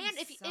 Like I'm and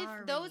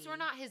if those were sorry.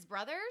 not his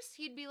brothers,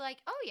 he'd be like,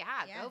 "Oh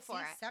yeah, go for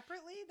see, it."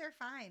 Separately, they're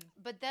fine.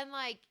 But then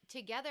like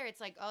together it's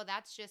like, "Oh,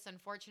 that's just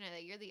unfortunate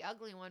that you're the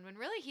ugly one," when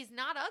really he's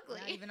not ugly.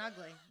 Not even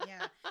ugly.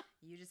 Yeah.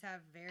 You just have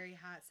very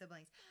hot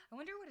siblings. I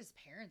wonder what his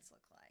parents look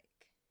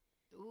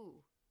like. Ooh.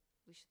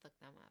 We should look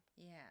them up.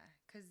 Yeah,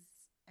 because,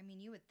 I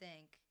mean, you would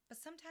think. But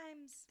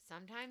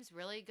sometimes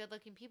really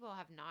good-looking people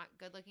have not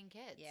good-looking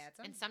kids. Yeah,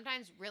 and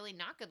sometimes really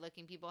not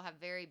good-looking people have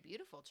very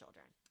beautiful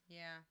children.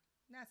 Yeah,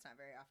 that's not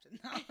very often,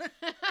 though.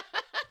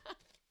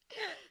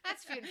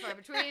 That's few and far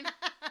between.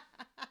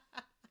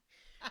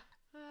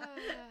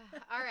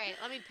 All right,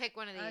 let me pick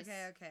one of these.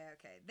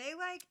 Okay. They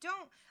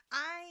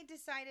I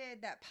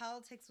decided that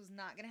politics was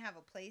not going to have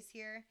a place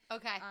here.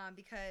 Okay.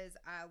 Because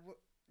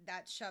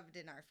that's shoved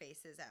in our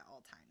faces at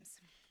all times.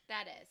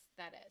 That is.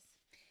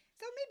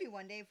 So maybe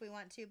one day if we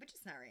want to, but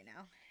just not right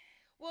now.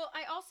 Well,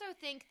 I also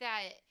think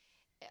that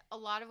a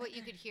lot of what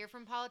you could hear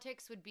from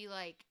politics would be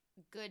like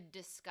good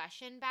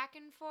discussion back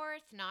and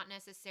forth, not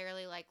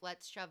necessarily like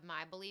let's shove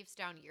my beliefs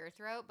down your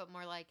throat, but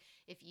more like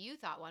if you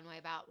thought one way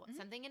about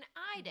something and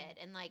I did,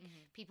 and like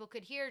people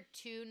could hear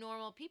two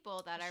normal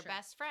people that are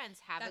best friends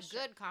have a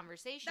good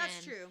conversation.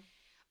 That's true.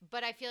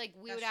 But I feel like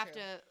we would have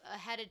to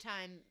ahead of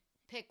time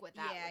pick what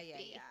that would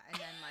be. Yeah. And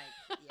then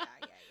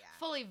like,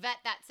 fully vet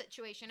that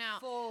situation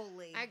out.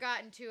 Fully. I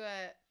got into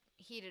a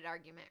heated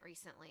argument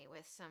recently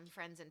with some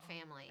friends and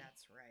family.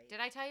 That's right.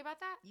 Did I tell you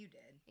about that? You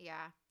did.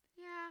 Yeah.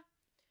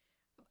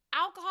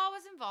 Alcohol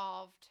was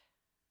involved.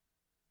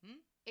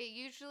 It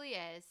usually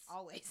is.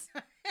 Always.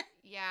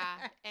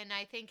 Yeah. And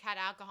I think had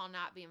alcohol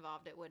not be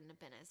involved, it wouldn't have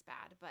been as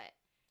bad.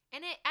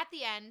 And at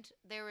the end,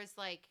 there was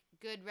like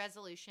good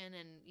resolution,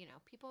 and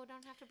people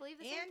don't have to believe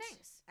the same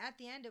things. At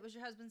the end, it was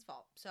your husband's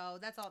fault, so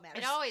that's all that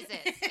matters. It always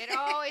is. It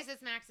always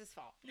is Max's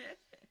fault.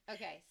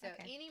 Okay, so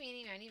eeny,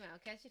 meeny, miny, moe,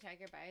 catch a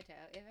tiger by a toe.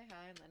 If I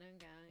holler, let him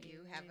go.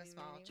 You have a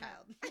small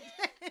child.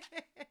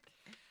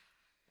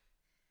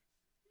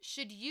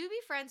 Should you be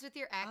friends with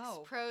your ex?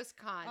 Oh. Pros,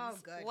 cons. Oh,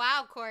 good.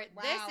 Wow, Court.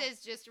 Wow. This is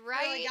just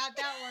right. I got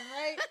that one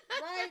right.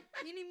 Right.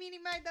 Eeny, meeny,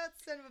 miny, that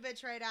son of a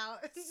bitch right out.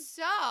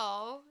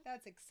 So.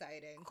 That's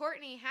exciting.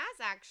 Courtney has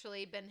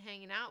actually been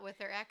hanging out with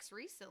her ex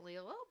recently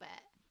a little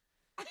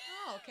bit.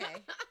 Oh,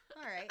 okay.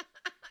 All right.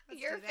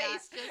 Your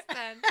face just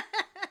then.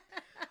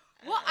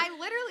 Well, I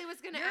literally was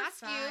going to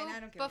ask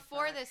you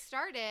before this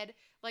started,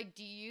 like,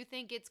 do you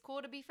think it's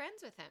cool to be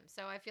friends with him?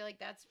 So I feel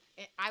like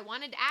I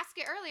wanted to ask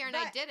it earlier and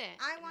I didn't.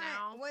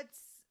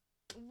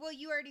 Well,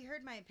 you already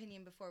heard my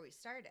opinion before we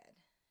started.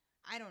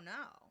 I don't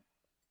know.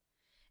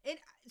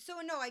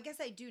 No, I guess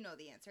I do know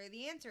the answer.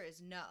 The answer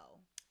is no.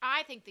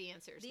 I think the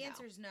answer is no. The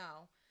answer is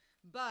no.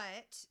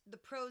 But the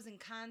pros and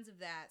cons of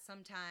that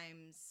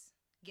sometimes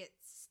get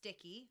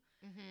sticky.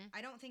 Mm-hmm.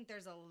 I don't think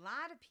there's a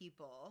lot of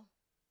people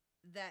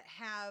that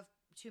have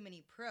too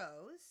many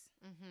pros.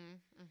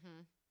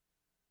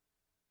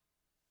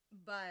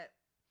 But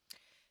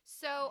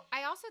so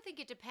I also think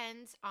it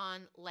depends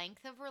on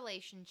length of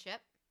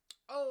relationship.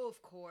 Oh,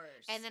 of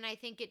course. And then I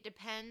think it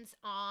depends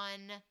on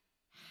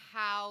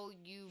how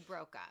you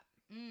broke up.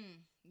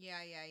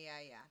 Yeah.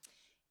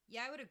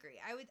 Yeah, I would agree.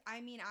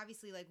 I mean,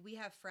 obviously, like, we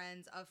have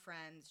friends of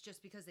friends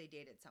just because they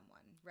dated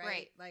someone,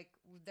 right? Like,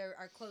 they're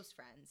our close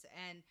friends,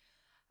 and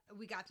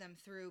we got them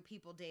through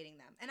people dating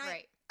them. And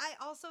I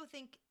also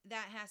think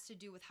that has to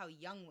do with how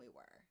young we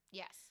were.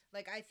 Yes.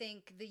 Like, I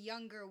think the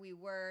younger we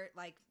were,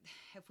 like,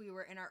 if we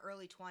were in our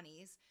early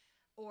 20s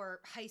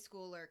or high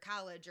school or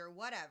college or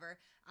whatever,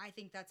 I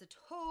think that's a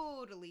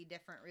totally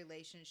different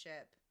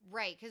relationship.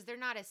 Right, because they're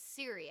not as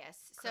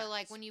serious. Correct. So,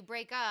 like, when you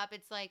break up,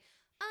 it's like,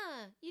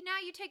 now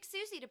you take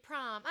Susie to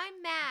prom.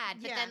 I'm mad.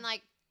 But then,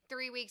 like,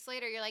 3 weeks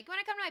later, you're like, you want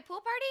to come to my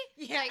pool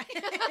party? Yeah. Like,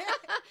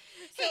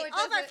 hey,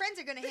 all of our friends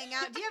are going to hang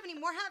out. Do you have any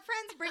more hot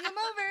friends? Bring them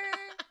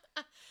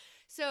over.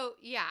 So,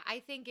 yeah, I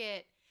think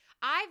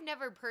I've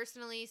never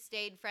personally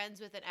stayed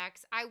friends with an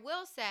ex. I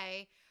will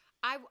say,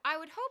 I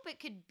would hope it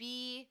could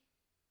be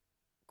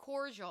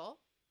cordial.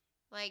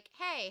 Like,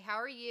 hey, how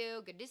are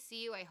you? Good to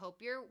see you. I hope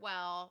you're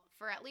well.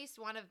 For at least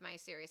one of my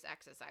serious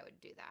exes, I would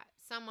do that.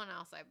 Someone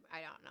else, I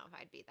don't know if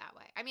I'd be that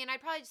way. I mean,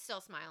 I'd probably still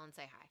smile and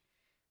say hi.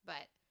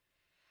 But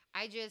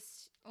I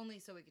just... Only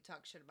so we could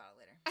talk shit about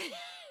it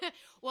later.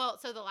 Well,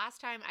 so the last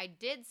time I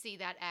did see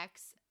that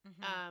ex,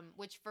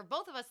 which for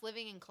both of us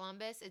living in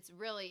Columbus, it's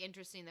really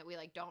interesting that we,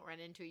 like, don't run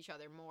into each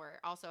other more.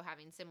 Also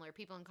having similar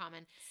people in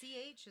common.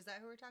 CH, is that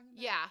who we're talking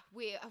about? Yeah,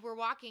 we're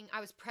walking.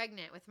 I was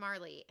pregnant with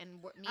Marley,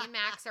 and me and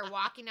Max are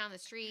walking down the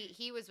street.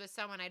 He was with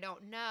someone I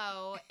don't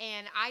know,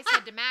 and I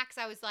said to Max,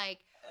 I was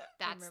like,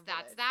 that's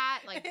that.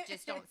 Like,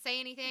 just don't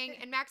say anything.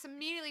 And Max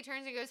immediately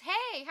turns and goes,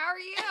 hey, how are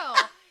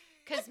you?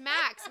 Because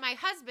Max, my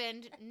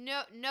husband,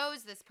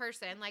 knows this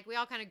person. Like, we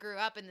all kind of grew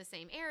up in the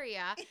same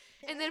area.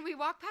 And then we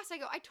walk past. I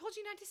go, I told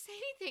you not to say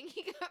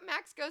anything.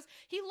 Max goes,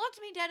 he looked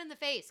me dead in the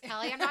face,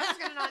 Kelly. I'm not just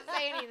going to not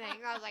say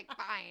anything. I was like,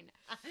 fine.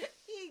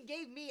 He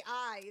gave me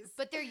eyes.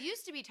 But there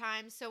used to be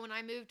times, so when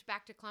I moved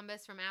back to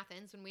Columbus from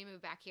Athens, when we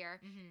moved back here,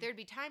 there'd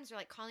be times where,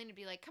 like, Colleen would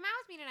be like, come out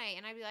with me tonight.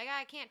 And I'd be like,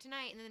 I can't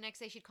tonight. And then the next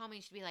day she'd call me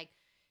and she'd be like,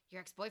 your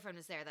ex-boyfriend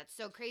was there. That's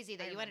so crazy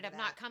that you ended up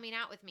not coming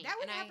out with me. That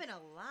would happen a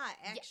lot,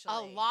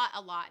 actually. Yeah,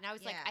 a lot. And I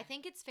was like, I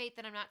think it's fate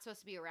that I'm not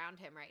supposed to be around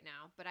him right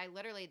now. But I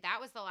literally, that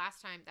was the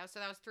last time. That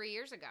was 3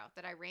 years ago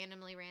that I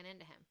randomly ran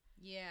into him.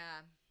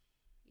 Yeah.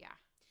 Yeah.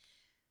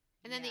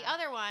 And then the Yeah.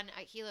 other one,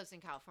 he lives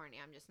in California.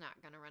 I'm just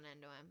not going to run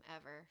into him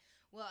ever.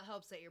 Well, it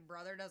helps that your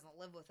brother doesn't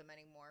live with him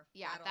anymore.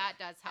 Yeah, that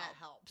does help.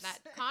 That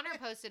helps. Connor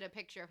posted a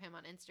picture of him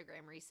on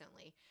Instagram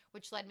recently,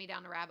 which led me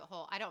down a rabbit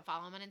hole. I don't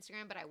follow him on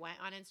Instagram, but I went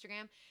on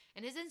Instagram.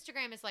 And his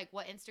Instagram is like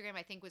what Instagram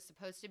I think was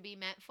supposed to be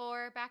meant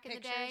for back in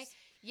the day.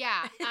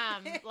 Yeah,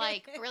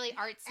 like really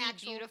artsy,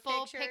 Actual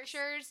beautiful pictures.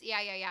 pictures.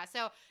 Yeah.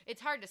 So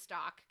it's hard to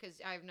stalk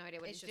because I have no idea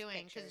what It's he's just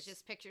doing because it's pictures.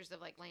 just pictures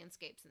of like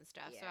landscapes and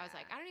stuff. So I was Yeah.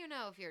 like, I don't even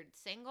know if you're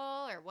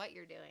single or what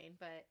you're doing,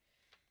 but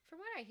from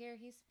what I hear,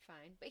 he's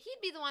fine. But he'd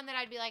be the one that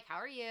I'd be like, how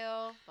are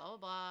you? Blah, blah,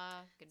 blah.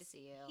 Good to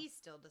see you. He's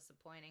still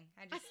disappointing.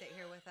 I just sit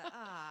here with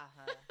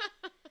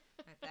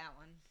with that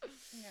one.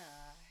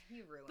 Yeah,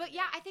 you ruined But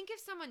yeah, it. I think if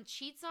someone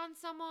cheats on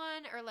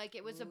someone or like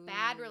it was a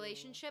bad Ooh.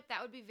 relationship,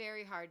 that would be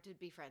very hard to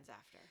be friends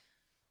after.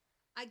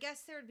 I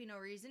guess there would be no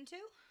reason to.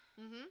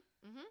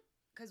 Mm-hmm.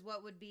 Because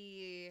what would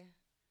be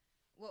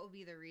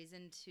the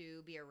reason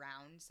to be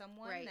around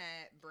someone Right.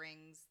 that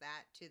brings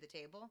that to the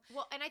table?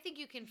 Well, and I think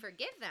you can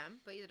forgive them,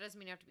 but it doesn't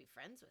mean you have to be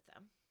friends with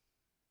them.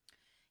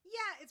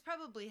 Yeah, it's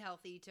probably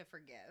healthy to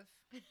forgive.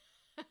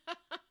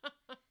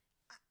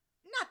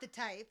 Not the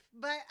type,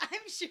 but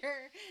I'm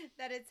sure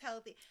that it's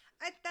healthy.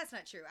 That's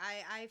not true.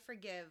 I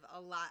forgive a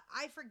lot.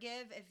 I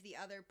forgive if the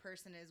other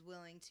person is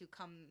willing to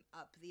come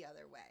up the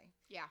other way.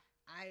 Yeah.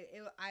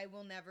 I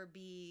will never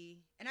be,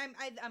 and I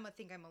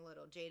think I'm a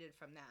little jaded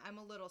from that. I'm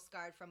a little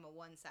scarred from a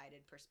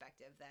one-sided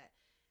perspective that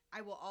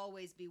I will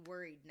always be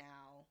worried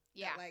now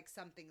Yeah. that like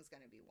something's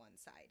going to be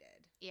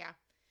one-sided. Yeah.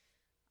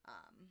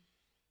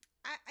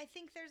 I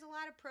think there's a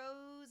lot of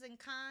pros and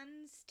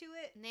cons to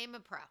it. Name a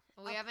pro.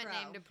 We A haven't pro.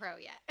 named a pro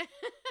yet.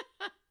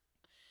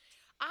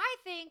 I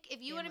think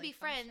if you want to Family be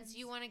friends, functions.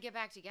 you want to get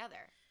back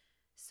together.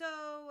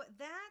 So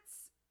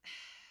that's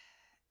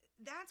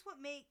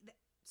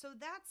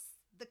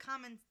the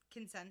common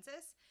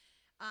consensus.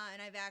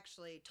 And I've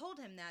actually told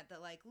him that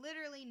like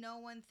literally no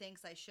one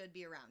thinks I should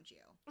be around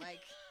you. Like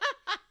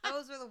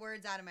those were the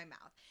words out of my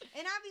mouth.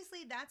 And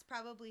obviously that's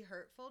probably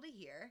hurtful to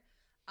hear.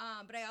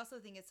 But I also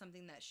think it's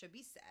something that should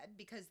be said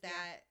because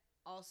that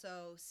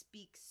also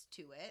speaks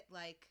to it.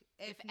 Like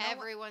If no one-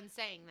 everyone's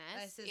saying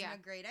this isn't a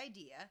great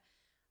idea.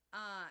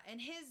 And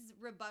his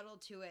rebuttal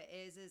to it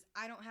is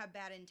I don't have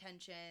bad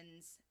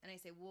intentions. And I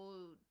say,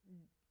 well,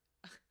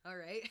 all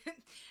right.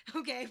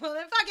 Okay, well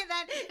then fuck it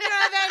then. You don't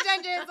have bad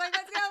intentions. Like,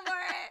 let's go for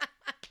it.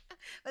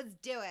 Let's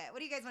do it. What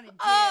do you guys want to do?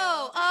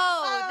 Oh,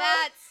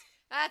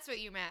 that's what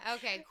you meant.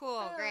 Okay,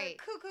 cool, great.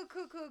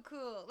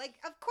 Cool. Like,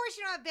 of course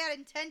you don't have bad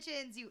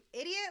intentions, you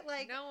idiot.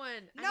 Like, No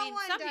one. no I mean,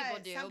 one some does. people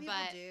do, Some people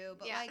but do,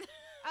 but yeah. like,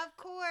 of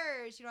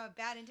course you don't have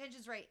bad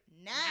intentions right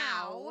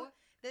now.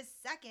 The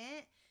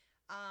second,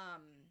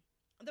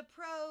 the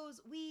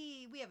pros,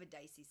 we have a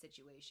dicey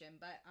situation,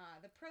 but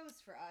the pros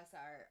for us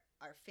are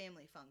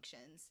family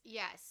functions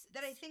yes,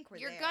 that I think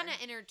you're there. gonna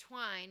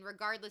intertwine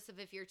regardless of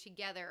if you're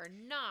together or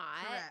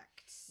not,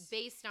 Correct.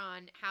 based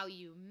on how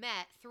you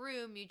met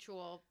through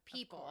mutual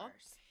people. Of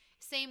course.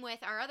 Same with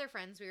our other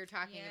friends we were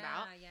talking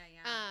about.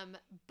 Yeah.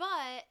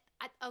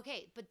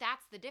 But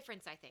that's the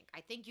difference. I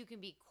think you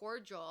can be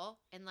cordial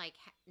and like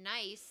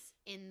nice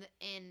in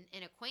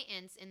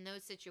acquaintance in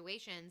those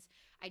situations.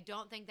 I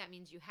don't think that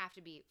means you have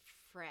to be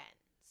friends.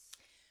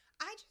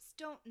 I just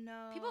don't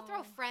know. People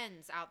throw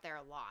friends out there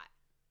a lot.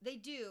 They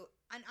do,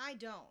 and I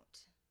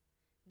don't.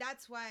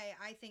 That's why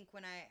I think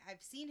when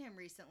I've seen him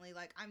recently,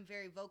 like, I'm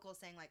very vocal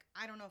saying, like,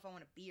 I don't know if I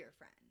want to be your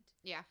friend.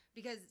 Yeah.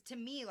 Because to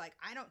me, like,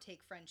 I don't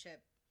take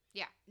friendship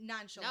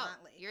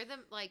nonchalantly. No, you're the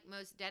like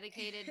most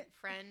dedicated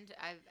friend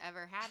I've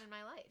ever had in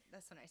my life.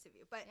 That's so nice of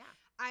you. But Yeah.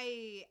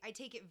 I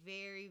take it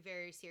very,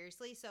 very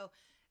seriously. So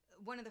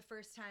one of the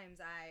first times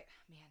I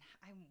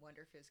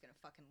wonder if he was going to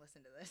fucking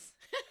listen to this.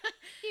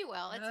 He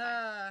will. It's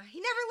fine.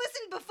 He never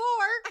listened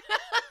before.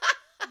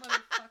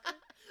 Motherfucker.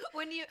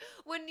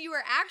 When you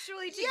were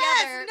actually together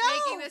Yes, no,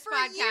 making this for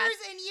podcast, years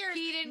and years.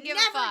 he didn't give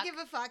never a fuck. give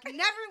a fuck.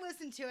 Never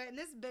listen to it. And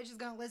this bitch is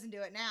going to listen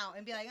to it now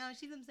and be like, oh,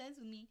 she's obsessed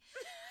with me.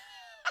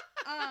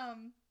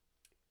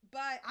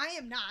 But I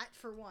am not,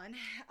 for one.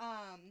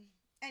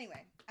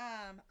 Anyway,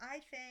 I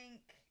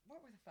think,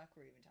 what the fuck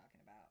were we even talking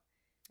about?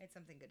 I had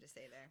something good to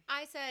say there.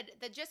 I said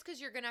that just because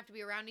you're going to have to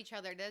be around each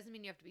other doesn't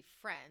mean you have to be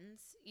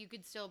friends. You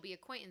could still be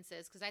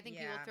acquaintances because I think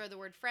people Yeah. throw the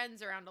word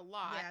friends around a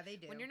lot. Yeah, they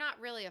do. When you're not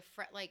really a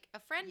friend. Like, a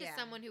friend is Yeah.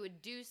 someone who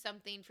would do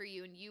something for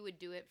you and you would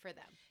do it for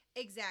them.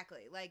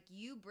 Exactly. Like,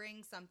 you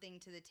bring something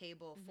to the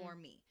table for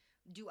me.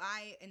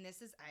 I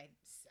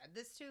said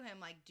this to him,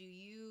 like,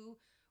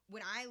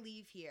 when I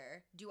leave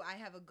here, do I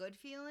have a good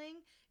feeling?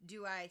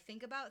 Do I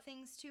think about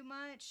things too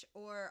much?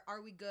 Or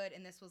are we good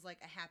and this was, like,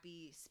 a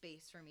happy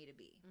space for me to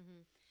be?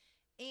 Mm-hmm.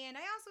 And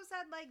I also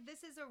said, like,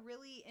 this is a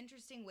really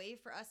interesting way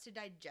for us to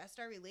digest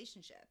our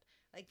relationship.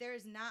 Like,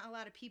 there's not a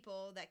lot of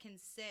people that can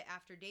sit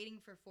after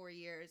dating for 4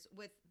 years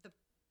with the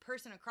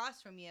person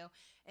across from you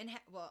and,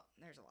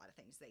 there's a lot of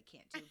things they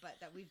can't do, but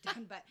that we've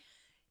done, but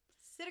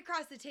sit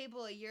across the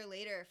table a year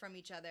later from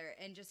each other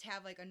and just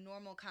have, like, a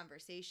normal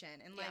conversation.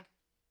 And, like,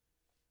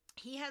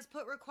 he has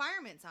put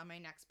requirements on my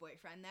next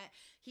boyfriend that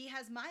he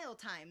has mile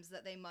times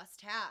that they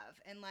must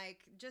have. And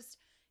like, just,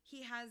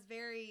 he has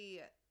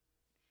very,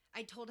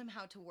 I told him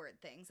how to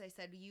word things. I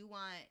said, you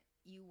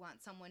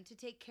want someone to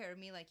take care of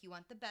me, like you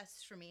want the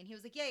best for me. And he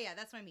was like, yeah,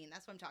 that's what I mean.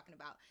 That's what I'm talking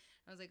about.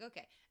 I was like,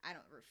 okay. I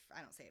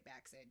don't say it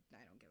back, so I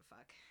don't give a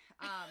fuck.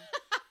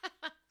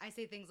 I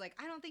say things like,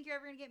 I don't think you're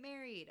ever gonna get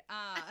married.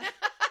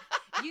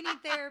 You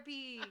need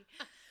therapy.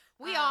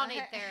 We all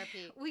need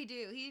therapy. We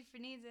do. He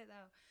needs it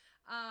though.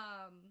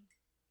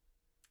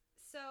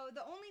 So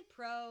the only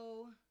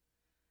pro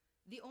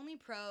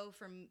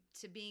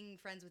to being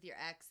friends with your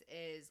ex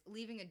is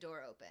leaving a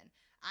door open.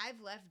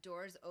 I've left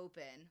doors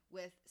open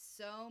with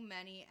so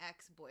many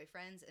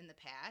ex-boyfriends in the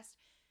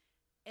past,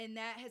 and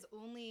that has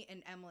only,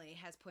 and Emily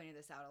has pointed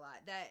this out a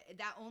lot,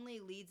 that only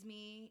leads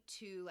me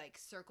to like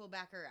circle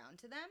back around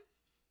to them.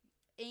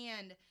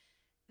 And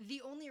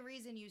the only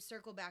reason you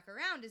circle back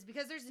around is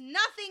because there's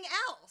nothing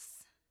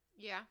else.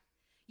 Yeah.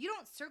 You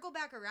don't circle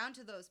back around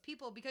to those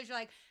people because you're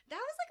like, that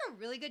was like a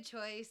really good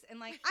choice, and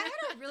like I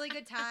had a really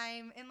good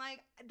time, and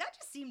like that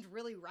just seemed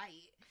really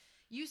right.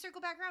 You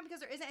circle back around because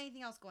there isn't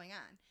anything else going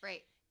on.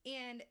 Right.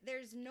 And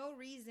there's just no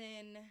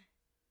reason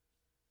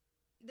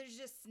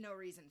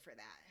for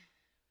that.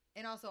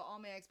 And also all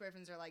my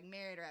ex-boyfriends are like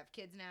married or have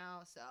kids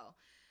now, so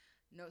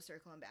no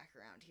circling back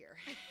around here.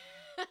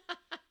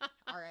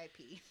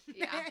 R.I.P.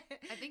 Yeah.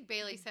 I think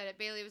Bailey said it.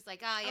 Bailey was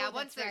like,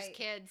 once there's right.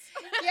 kids.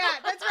 Yeah,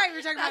 that's right.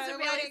 We're talking about That's the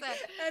what Bailey wedding.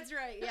 said. That's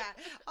right, yeah.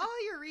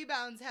 All your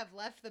rebounds have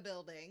left the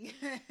building.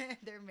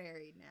 They're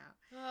married now.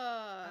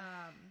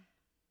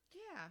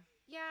 Yeah.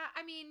 Yeah,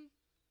 I mean,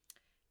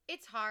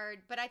 it's hard,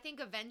 but I think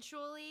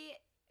eventually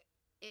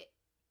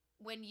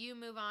when you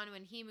move on,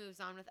 when he moves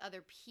on with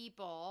other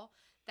people,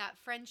 that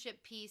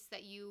friendship piece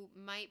that you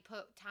might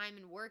put time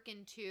and work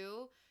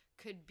into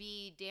could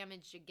be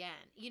damaged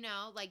again. You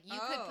know, like you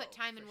could put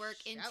time and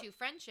work into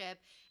friendship,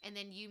 and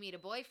then you meet a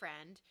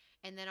boyfriend,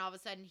 and then all of a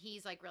sudden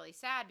he's like really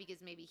sad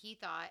because maybe he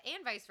thought,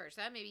 and vice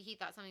versa, maybe he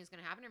thought something was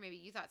going to happen, or maybe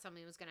you thought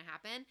something was going to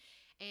happen.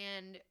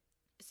 And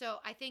so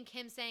I think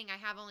him saying I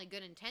have only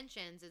good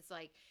intentions, it's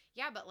like,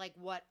 yeah, but like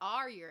what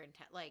are your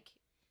intent? Like,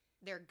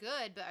 they're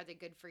good, but are they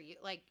good for you?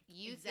 Like,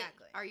 you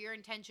exactly. Are your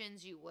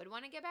intentions you would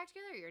want to get back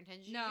together, or your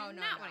intentions you do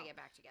not want to get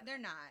back together? They're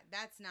not.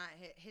 That's not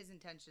his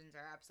intentions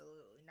are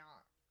absolutely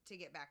not to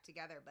get back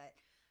together, but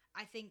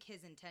I think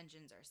his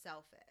intentions are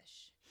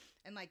selfish.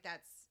 And like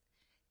that's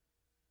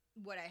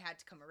what I had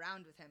to come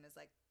around with him is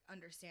like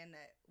understand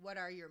that what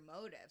are your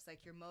motives?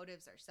 Like your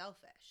motives are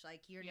selfish.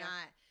 Like you're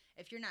not,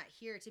 if you're not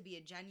here to be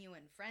a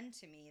genuine friend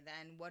to me,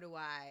 then what do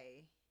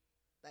I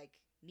like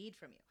need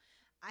from you?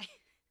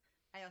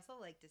 I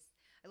also I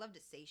love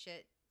to say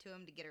shit to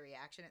him to get a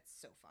reaction. It's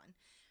so fun.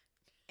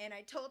 And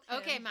I told him,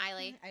 okay,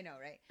 Miley. I know,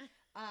 right?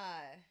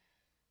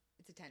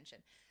 It's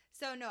attention.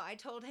 So no, I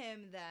told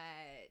him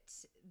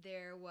that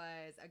there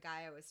was a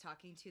guy I was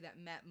talking to that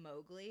met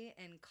Mowgli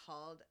and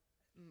called,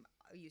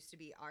 used to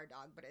be our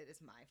dog, but it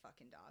is my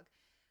fucking dog.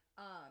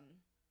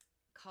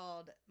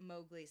 Called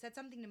Mowgli, said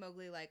something to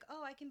Mowgli like,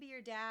 "Oh, I can be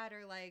your dad,"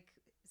 or like,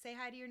 "Say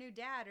hi to your new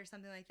dad," or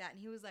something like that.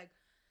 And he was like,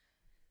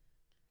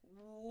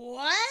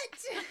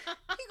 "What?"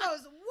 He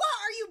goes,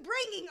 "What are you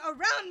bringing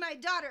around my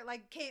daughter?"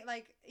 Like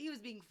he was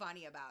being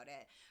funny about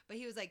it, but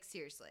he was like,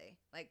 seriously,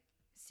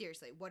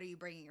 what are you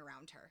bringing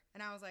around her?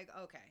 And I was like,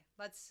 okay,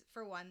 let's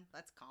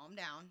calm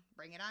down,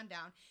 bring it on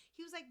down.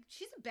 He was like,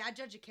 she's a bad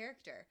judge of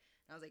character.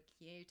 And I was like,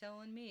 yeah, you're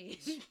telling me.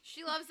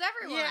 She loves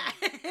everyone. Yeah.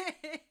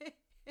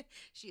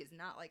 She is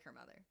not like her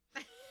mother.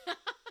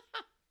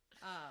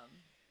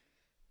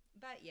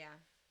 But yeah.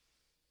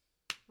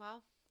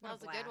 Well, that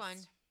was a good one.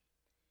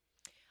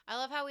 I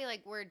love how we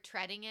we're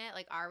treading it.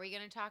 Like, are we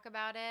going to talk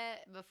about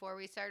it before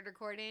we started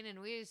recording? And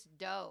we just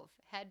dove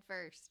head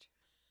first.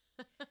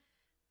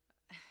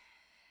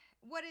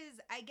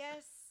 I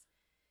guess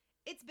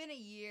it's been a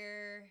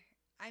year.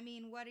 I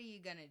mean, what are you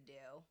going to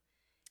do?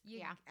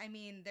 I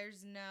mean,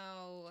 there's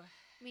no.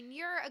 I mean,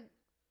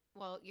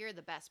 you're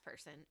the best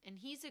person, and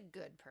he's a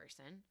good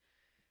person.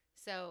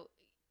 So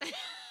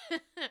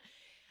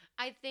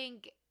I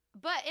think,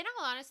 but in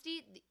all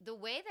honesty, the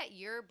way that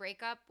your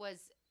breakup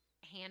was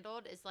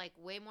handled is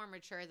way more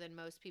mature than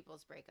most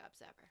people's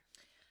breakups ever.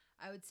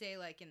 I would say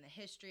in the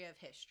history of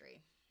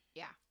history.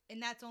 Yeah.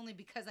 And that's only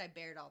because I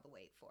bared all the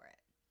weight for it.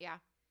 Yeah.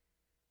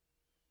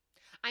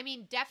 I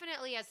mean,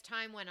 definitely as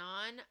time went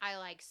on,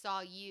 I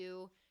saw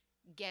you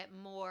get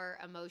more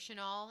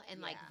emotional and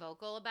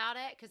vocal about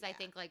it, because I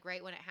think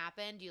right when it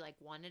happened, you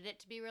wanted it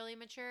to be really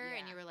mature,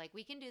 and you were like,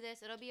 we can do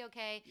this, it'll be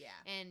okay. Yeah.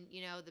 And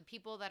the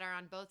people that are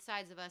on both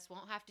sides of us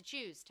won't have to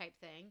choose type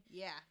thing.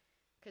 Yeah.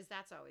 Because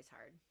that's always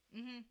hard.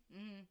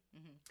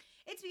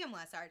 It's become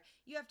less hard.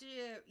 You have to,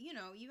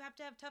 you have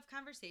to have tough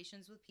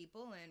conversations with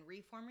people and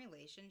reform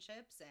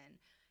relationships, and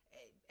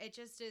it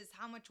just is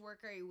how much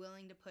work are you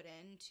willing to put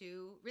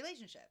into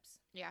relationships?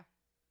 Yeah.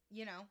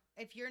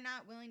 If you're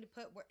not willing to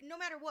put work, no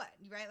matter what,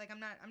 right? I'm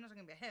not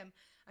talking about him.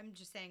 I'm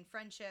just saying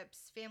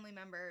friendships, family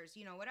members,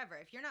 whatever.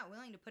 If you're not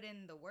willing to put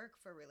in the work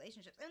for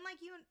relationships, and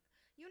you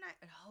and I,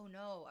 oh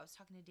no, I was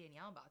talking to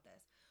Danielle about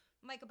this.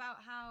 like about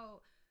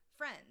how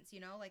friends, you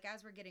know, like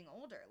as we're getting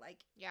older, like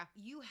Yeah.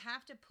 you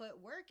have to put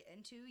work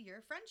into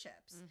your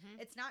friendships. Mhm.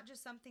 It's not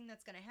just something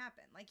that's going to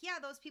happen. Like, yeah,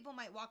 those people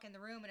might walk in the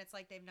room and it's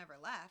like they've never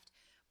left.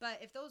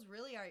 But if those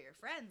really are your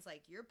friends,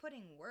 like you're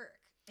putting work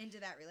into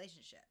that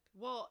relationship.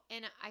 Well,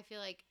 and I feel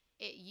like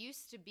it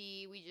used to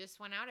be we just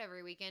went out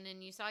every weekend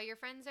and you saw your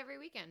friends every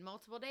weekend,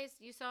 multiple days.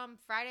 You saw them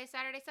Friday,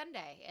 Saturday,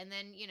 Sunday. And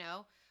then, you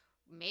know,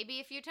 maybe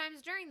a few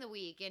times during the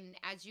week. And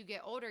as you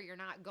get older, you're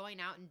not going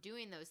out and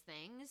doing those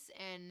things.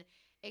 And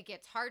it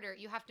gets harder.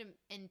 You have to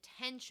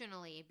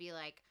intentionally be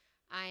like,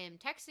 I am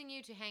texting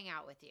you to hang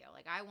out with you.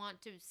 Like, I want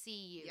to see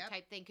you Yep.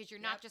 type thing. Because you're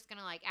not just going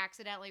to, like,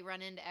 accidentally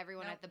run into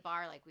everyone Nope. at the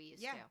bar like we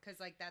used Yeah, to. because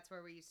like that's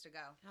where we used to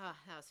go. Oh,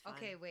 that was fun.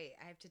 Okay, wait.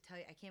 I have to tell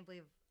you. I can't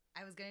believe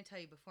I was going to tell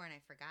you before and I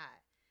forgot.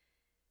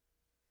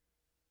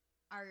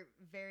 Our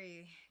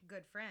very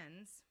good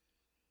friends,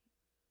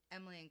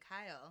 Emily and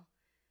Kyle,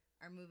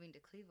 are moving to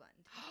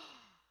Cleveland.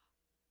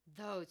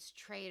 Those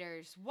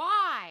traitors.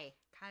 Why?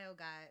 Kyle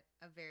got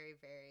a very,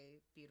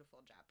 very beautiful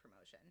job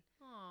promotion,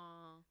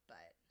 Aw.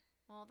 but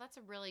Well, that's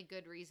a really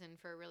good reason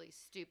for a really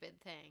stupid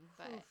thing.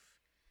 But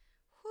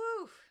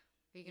whew.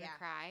 are you going to Yeah.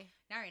 cry?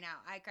 Not right now.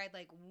 I cried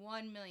like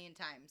 1 million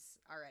times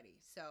already.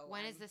 So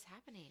When is this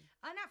happening?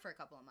 Not for a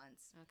couple of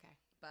months, Okay.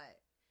 but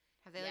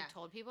Have they, Yeah. like,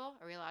 told people?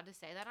 Are we allowed to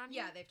say that on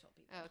here? yeah, they've told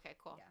people. Oh, okay,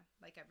 cool. Yeah,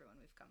 like everyone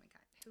we've come in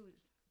contact. Who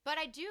But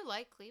I do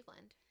like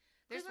Cleveland.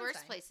 There's Cleveland's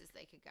worse fine. places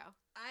they could go.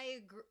 I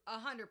agree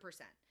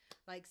 100%.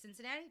 Like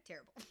Cincinnati,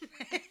 terrible.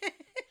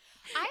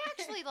 I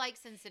actually like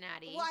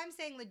Cincinnati. Well, I'm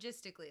saying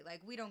logistically,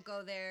 like we don't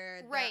go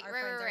there. Right. Our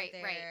friends aren't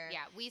there.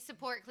 Yeah, we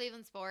support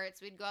Cleveland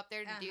sports. We'd go up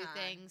there to do Uh-huh.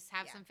 things,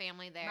 have Yeah. some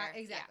family there.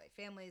 Exactly.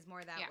 Family's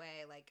more that Yeah.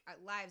 way. Like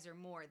lives are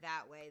more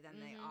that way than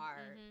they Mhm,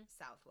 are mhm.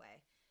 South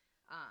way.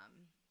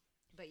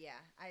 But yeah,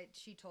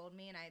 she told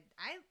me, and I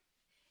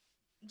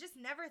just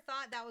never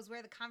thought that was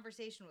where the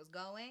conversation was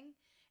going.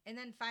 And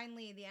then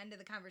finally, the end of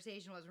the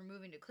conversation was we're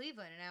moving to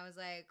Cleveland, and I was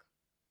like,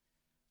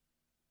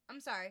 "I'm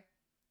sorry,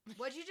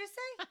 what'd you just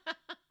say?"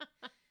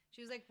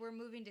 She was like, "We're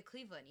moving to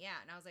Cleveland." Yeah,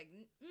 and I was like,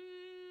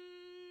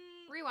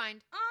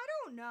 Rewind. I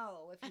don't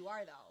know if you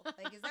are though.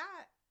 Like, is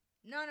that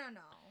no.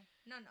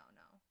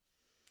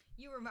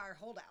 You were our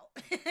holdout.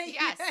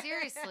 Yeah,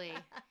 seriously.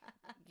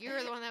 You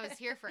were the one that was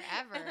here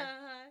forever.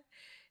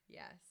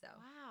 Yeah, so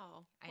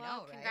Wow. I Well,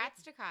 know, right?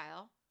 congrats to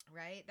Kyle.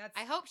 right. That's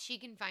I hope she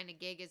can find a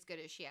gig as good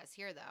as she has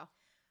here, though.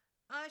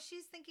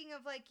 she's thinking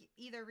of like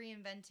either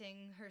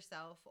reinventing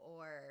herself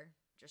or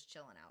just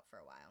chilling out for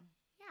a while.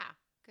 Yeah,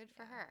 good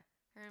for Yeah. her.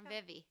 Her and Yeah.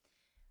 Vivi.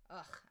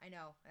 Ugh, I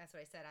know. That's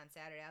what I said on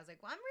Saturday. I was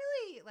like, well, I'm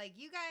really like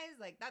you guys.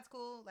 Like that's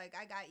cool. Like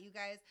I got you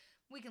guys.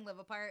 We can live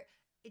apart.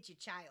 It's your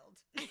child.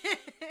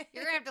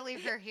 You're gonna have to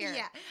leave her here.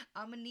 Yeah,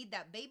 I'm gonna need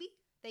that baby.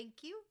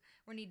 Thank you.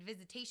 We need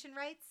visitation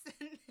rights.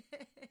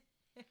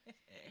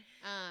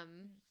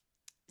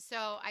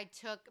 So I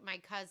took my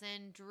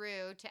cousin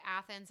Drew to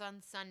Athens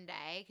on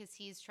Sunday because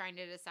he's trying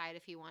to decide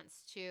if he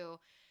wants to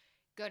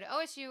go to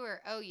OSU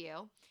or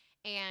OU.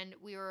 And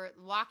we were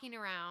walking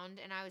around,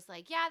 and I was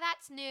like, yeah,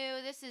 that's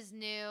new. This is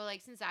new.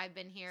 Like, since I've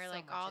been here, So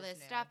like, much all is this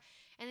new. stuff.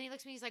 And then he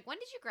looks at me, he's like, when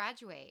did you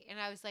graduate? And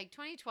I was like,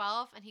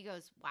 2012. And he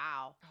goes,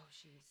 wow. Oh,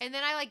 jeez. And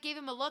then I, like, gave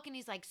him a look, and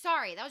he's like,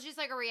 sorry. That was just,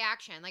 like, a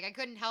reaction. Like, I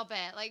couldn't help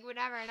it. Like,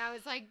 whatever. And I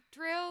was like,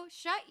 Drew,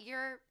 shut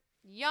your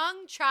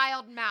young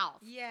child mouth.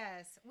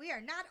 Yes, we are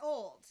not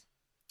old.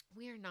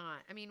 We are not.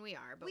 I mean, we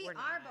are, but we we're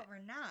are, not. but we're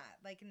not.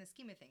 Like in the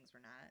scheme of things, we're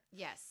not.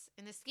 Yes.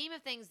 In the scheme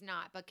of things,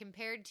 not. But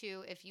compared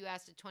to if you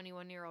asked a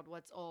 21-year-old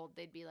what's old,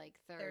 they'd be like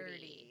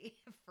 30.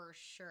 for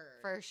sure.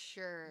 For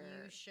sure.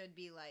 You should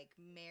be like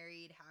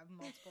married, have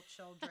multiple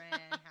children,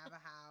 have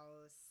a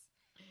house.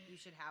 You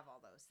should have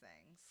all those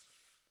things.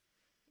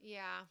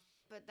 Yeah.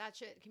 But that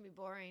shit can be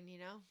boring, you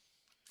know?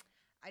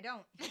 I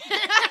don't.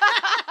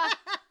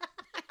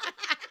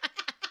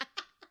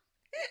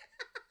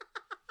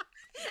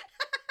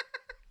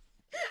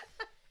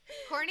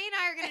 Courtney and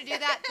I are going to do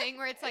that thing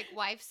where it's like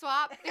wife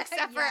swap,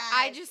 except for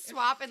I Yes. just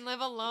swap and live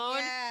alone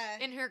Yeah.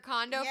 in her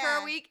condo for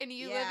Yeah. a week, and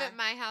you live Yeah. at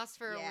my house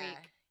for a Yeah.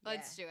 week.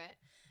 Let's do it.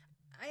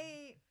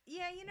 I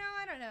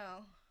don't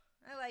know.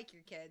 I like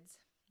your kids,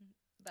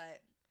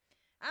 but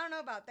I don't know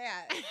about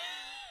that.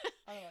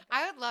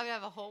 I would love to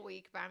have a whole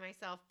week by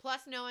myself.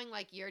 Plus, knowing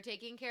like you're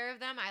taking care of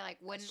them, I like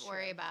wouldn't That's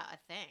worry true. about a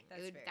thing.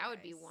 That's very That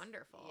would be nice.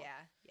 wonderful.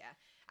 Yeah.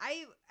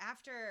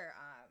 After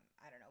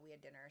I don't know, we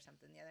had dinner or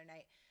something the other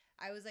night.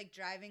 I was like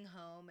driving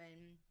home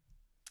and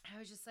I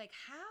was just like,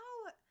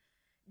 how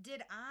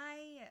did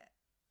I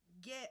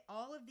get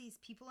all of these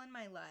people in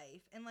my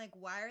life and like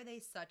why are they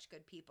such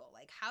good people?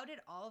 Like how did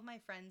all of my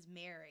friends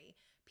marry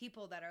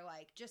people that are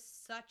like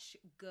just such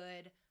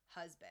good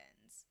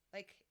husbands?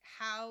 Like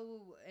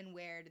how and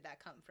where did that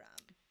come from?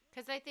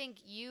 Because I think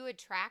you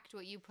attract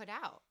what you put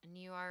out, and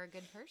you are a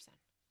good person.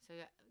 So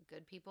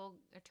good people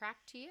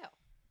attract to you.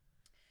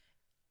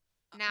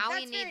 Now we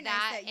That's very need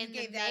nice that you in the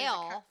gave that as a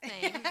male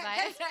thing. But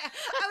I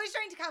was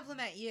trying to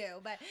compliment you,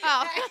 but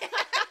Oh.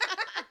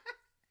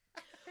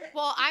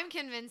 Well, I'm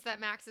convinced that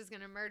Max is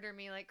going to murder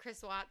me like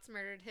Chris Watts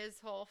murdered his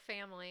whole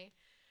family.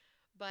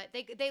 But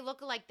they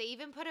look alike. They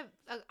even put a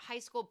high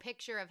school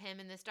picture of him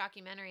in this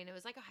documentary, and it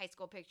was like a high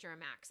school picture of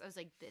Max. I was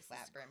like, this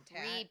Flat is brimmed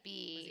hat. creepy.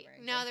 Was he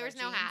wearing No, there jumper was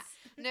no hat.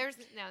 jeans?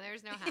 There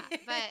was no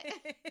hat. But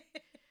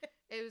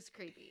it was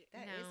creepy.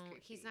 That no, is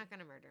he's creepy. not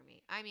gonna murder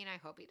me. I mean, I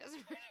hope he doesn't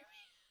murder me.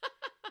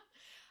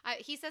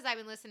 He says I've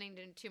been listening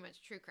to too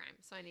much true crime,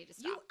 so I need to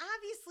stop. You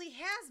obviously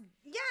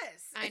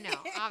yes. I know.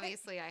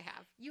 Obviously, I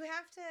have. You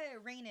have to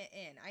rein it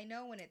in. I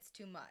know when it's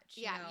too much.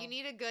 Yeah, know? you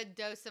need a good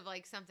dose of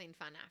like something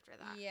fun after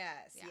that.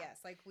 Yes, Yeah. yes.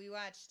 Like we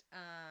watched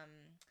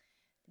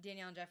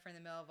Danielle and Jeff were in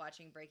the middle of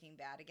watching Breaking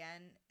Bad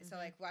again. So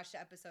like watched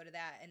an episode of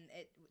that and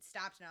it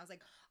stopped and I was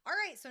like, all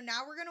right, so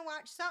now we're gonna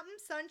watch something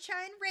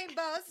sunshine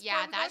rainbows.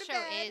 Yeah, before we that go to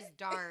show bed." is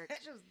dark.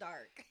 That show's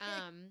dark.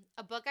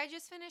 A book I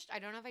just finished. I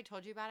don't know if I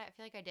told you about it. I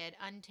feel like I did.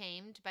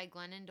 Untamed by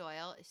Glennon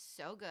Doyle is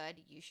so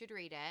good. You should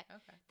read it.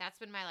 Okay. That's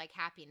been my like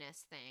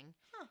happiness thing.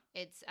 Huh.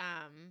 It's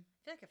I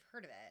feel like I've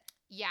heard of it.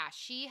 yeah,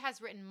 she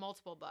has written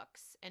multiple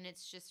books and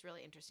it's just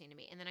really interesting to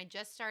me. And then I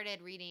just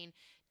started reading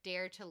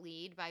Dare to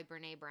Lead by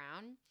Brené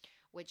Brown,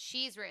 which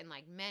she's written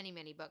like many,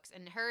 many books.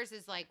 And hers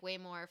is like way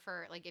more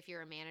for like if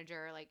you're a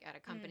manager like at a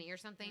company or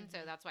something.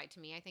 So that's why to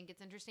me I think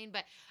it's interesting.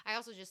 But I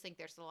also just think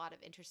there's a lot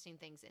of interesting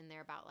things in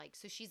there about like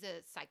so she's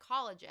a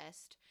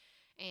psychologist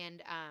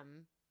and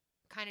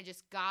kind of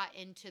just got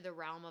into the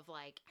realm of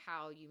like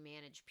how you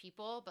manage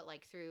people, but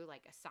like through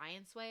like a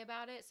science way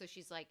about it. So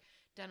she's like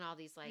done all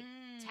these like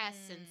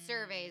tests and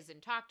surveys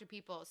and talked to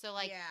people. So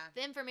like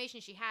the information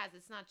she has,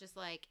 it's not just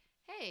like,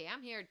 hey,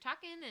 I'm here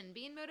talking and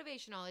being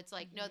motivational. It's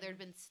like, no, there's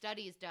been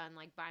studies done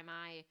like by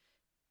my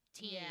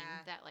team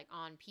that like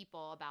on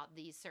people about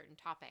these certain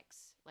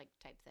topics, like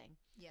type thing.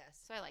 Yes.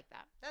 So I like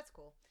that. That's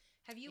cool.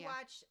 Have you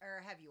read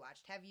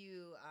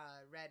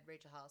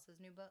Rachel Hollis's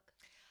new book?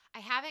 I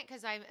haven't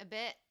because I'm a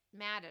bit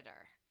mad at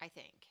her, I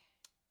think.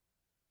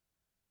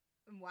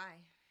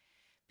 Why?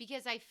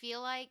 Because I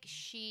feel like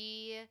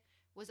she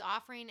was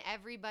offering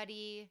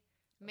everybody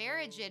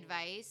marriage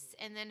advice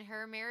and then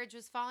her marriage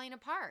was falling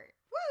apart.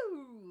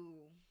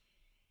 Woo!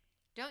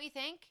 Don't you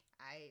think?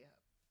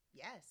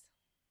 Yes.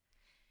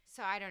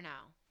 So I don't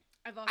know.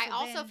 I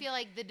also feel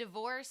like the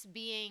divorce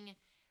being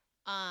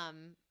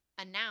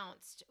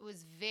announced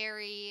was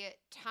very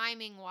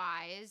timing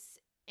wise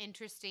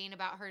interesting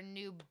about her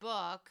new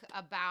book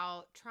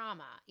about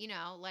trauma. You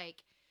know,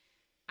 like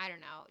I don't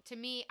know. To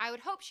me, I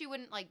would hope she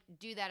wouldn't like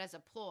do that as a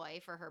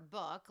ploy for her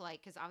book,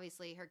 like because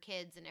obviously her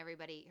kids and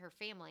everybody, her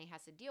family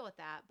has to deal with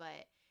that,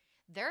 but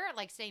they're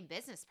like same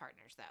business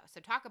partners though. So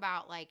talk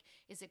about like,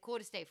 is it cool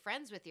to stay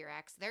friends with your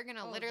ex? They're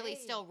gonna literally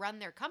still run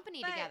their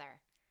company together.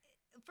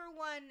 For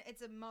one,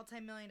 it's a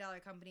multi-million-dollar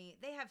company.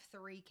 They have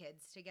 3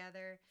 kids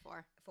together.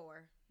 4.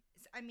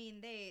 I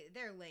mean,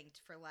 they're linked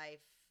for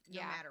life,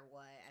 no matter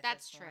what.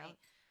 That's true. Point.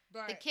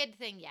 But the kid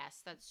thing,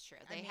 yes, that's true.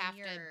 They have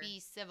to be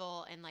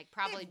civil and like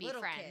probably be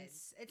friends.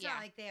 Kids. It's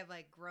not like they have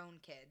like grown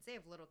kids. They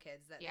have little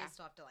kids that they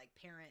still have to like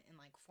parent and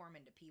like form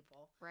into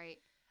people. Right.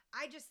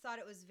 I just thought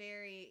it was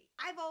very.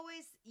 I've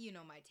always,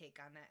 my take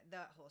on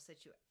that whole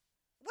situation.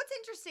 What's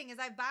interesting is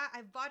I've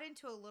bought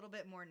into a little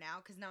bit more now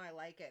because now I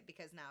like it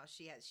because now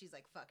she's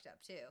like fucked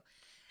up too.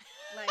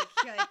 Like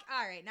you're like,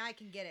 all right, now I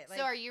can get it. Like,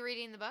 so are you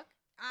reading the book?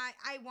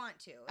 I want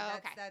to. Oh,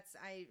 okay.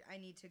 I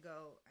need to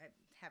go. I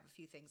have a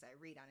few things I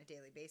read on a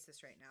daily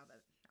basis right now that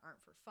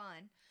aren't for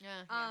fun.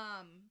 Yeah.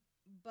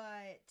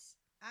 But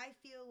I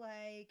feel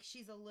like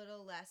she's a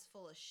little less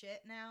full of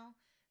shit now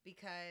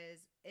because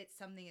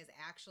something has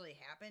actually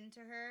happened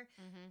to her.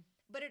 Mm-hmm.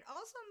 But it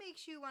also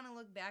makes you want to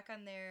look back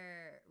on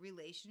their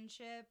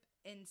relationship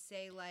and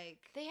say like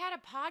they had a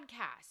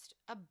podcast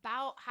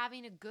about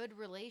having a good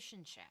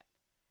relationship.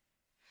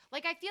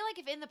 Like, I feel like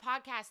if in the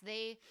podcast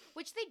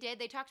which they did,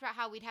 they talked about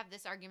how we'd have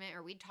this argument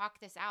or we'd talk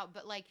this out,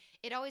 but like,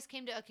 it always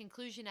came to a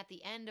conclusion at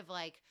the end of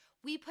like,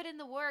 we put in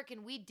the work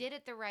and we did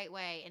it the right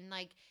way. And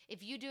like,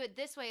 if you do it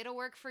this way, it'll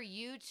work for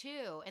you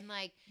too. And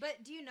like,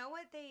 but do you know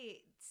what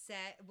they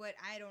said?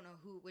 I don't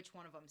know which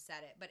one of them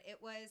said it, but it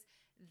was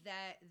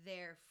that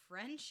their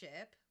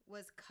friendship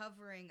was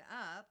covering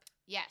up.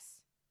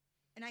 Yes.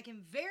 And I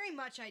can very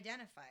much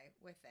identify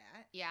with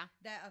that. Yeah.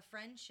 That a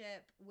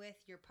friendship with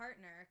your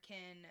partner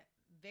can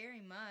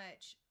very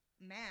much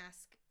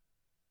mask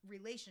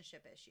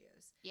relationship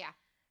issues. Yeah.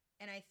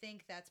 And I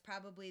think that's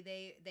probably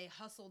they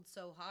hustled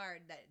so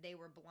hard that they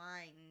were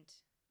blind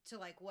to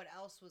like what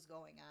else was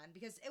going on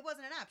because it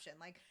wasn't an option.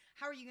 Like,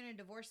 how are you going to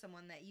divorce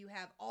someone that you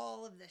have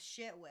all of this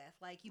shit with?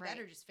 Like, you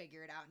better just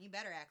figure it out and you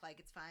better act like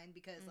it's fine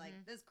because like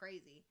this is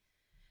crazy.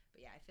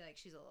 But yeah, I feel like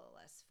she's a little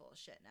less full of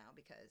shit now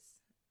because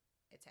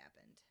it's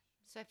happened.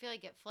 So I feel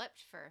like it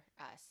flipped for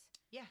us.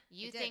 Yeah.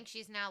 You think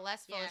she's now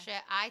less full of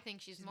shit. I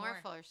think she's more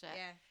full of shit.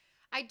 Yeah.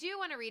 I do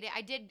want to read it. I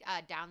did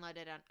download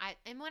it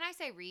and when I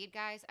say read,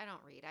 guys, I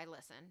don't read. I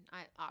listen.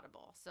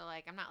 Audible. So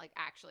like I'm not like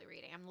actually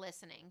reading. I'm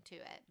listening to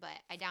it, but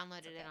I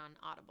downloaded it on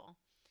Audible.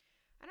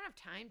 I don't have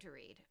time to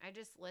read. I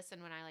just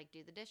listen when I like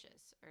do the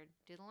dishes or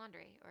do the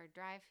laundry or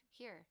drive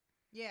here.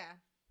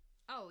 Yeah.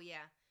 Oh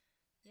yeah.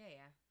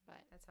 Yeah. But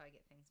that's how I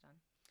get things done.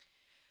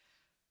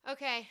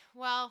 Okay,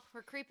 well,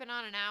 we're creeping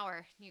on an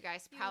hour. You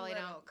guys You probably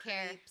little don't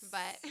care, creeps.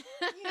 but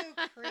You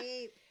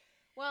creep.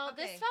 well,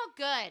 this Okay. felt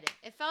good.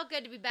 It felt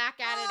good to be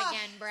back at it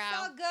again, bro.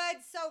 So good,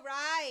 so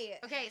right.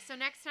 Okay, so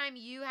next time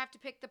you have to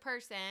pick the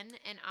person,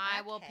 and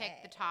I will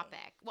pick the Okay.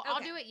 topic. Well, I'll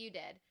Okay. do what you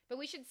did, but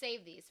we should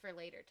save these for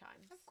later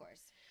times. Of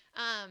course.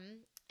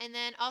 And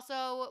then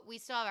also we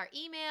still have our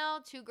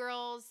email, 2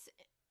 Girls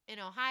in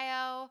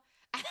Ohio.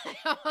 I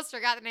almost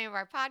forgot the name of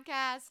our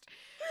podcast.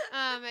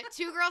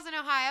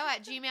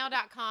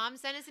 2girlsinohio@gmail.com.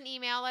 Send us an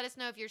email. Let us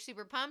know if you're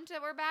super pumped that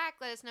we're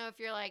back. Let us know if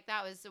you're like,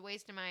 that was a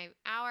waste of my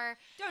hour.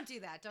 Don't do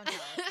that. Don't tell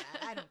us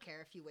that. I don't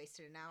care if you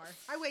wasted an hour.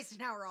 I waste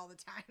an hour all the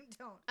time.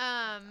 Don't.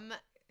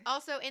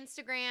 Also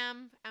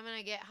Instagram. I'm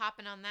gonna get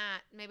hopping on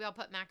that. Maybe I'll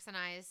put Max and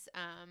I's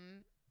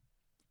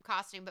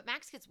costume, but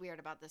Max gets weird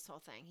about this whole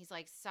thing. He's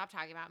like, stop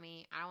talking about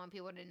me. I don't want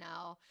people to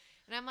know.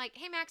 And I'm like,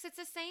 hey Max, it's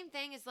the same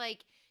thing as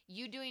like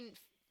you doing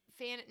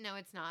no,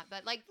 it's not,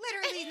 but like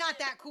Literally not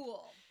that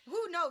cool.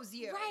 Who knows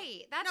you?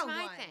 right. That's No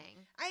my one.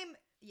 thing.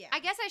 Yeah. I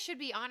guess I should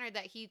be honored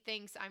that he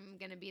thinks I'm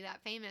gonna be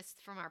that famous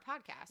from our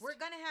podcast. We're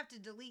gonna have to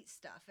delete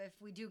stuff if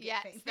we do get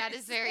Yes, famous. that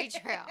is very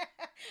true.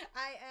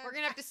 We're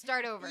gonna have to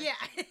start over. Yeah.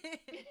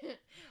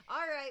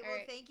 All right. Well,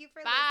 right. thank you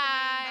for Bye.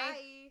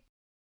 listening. Bye.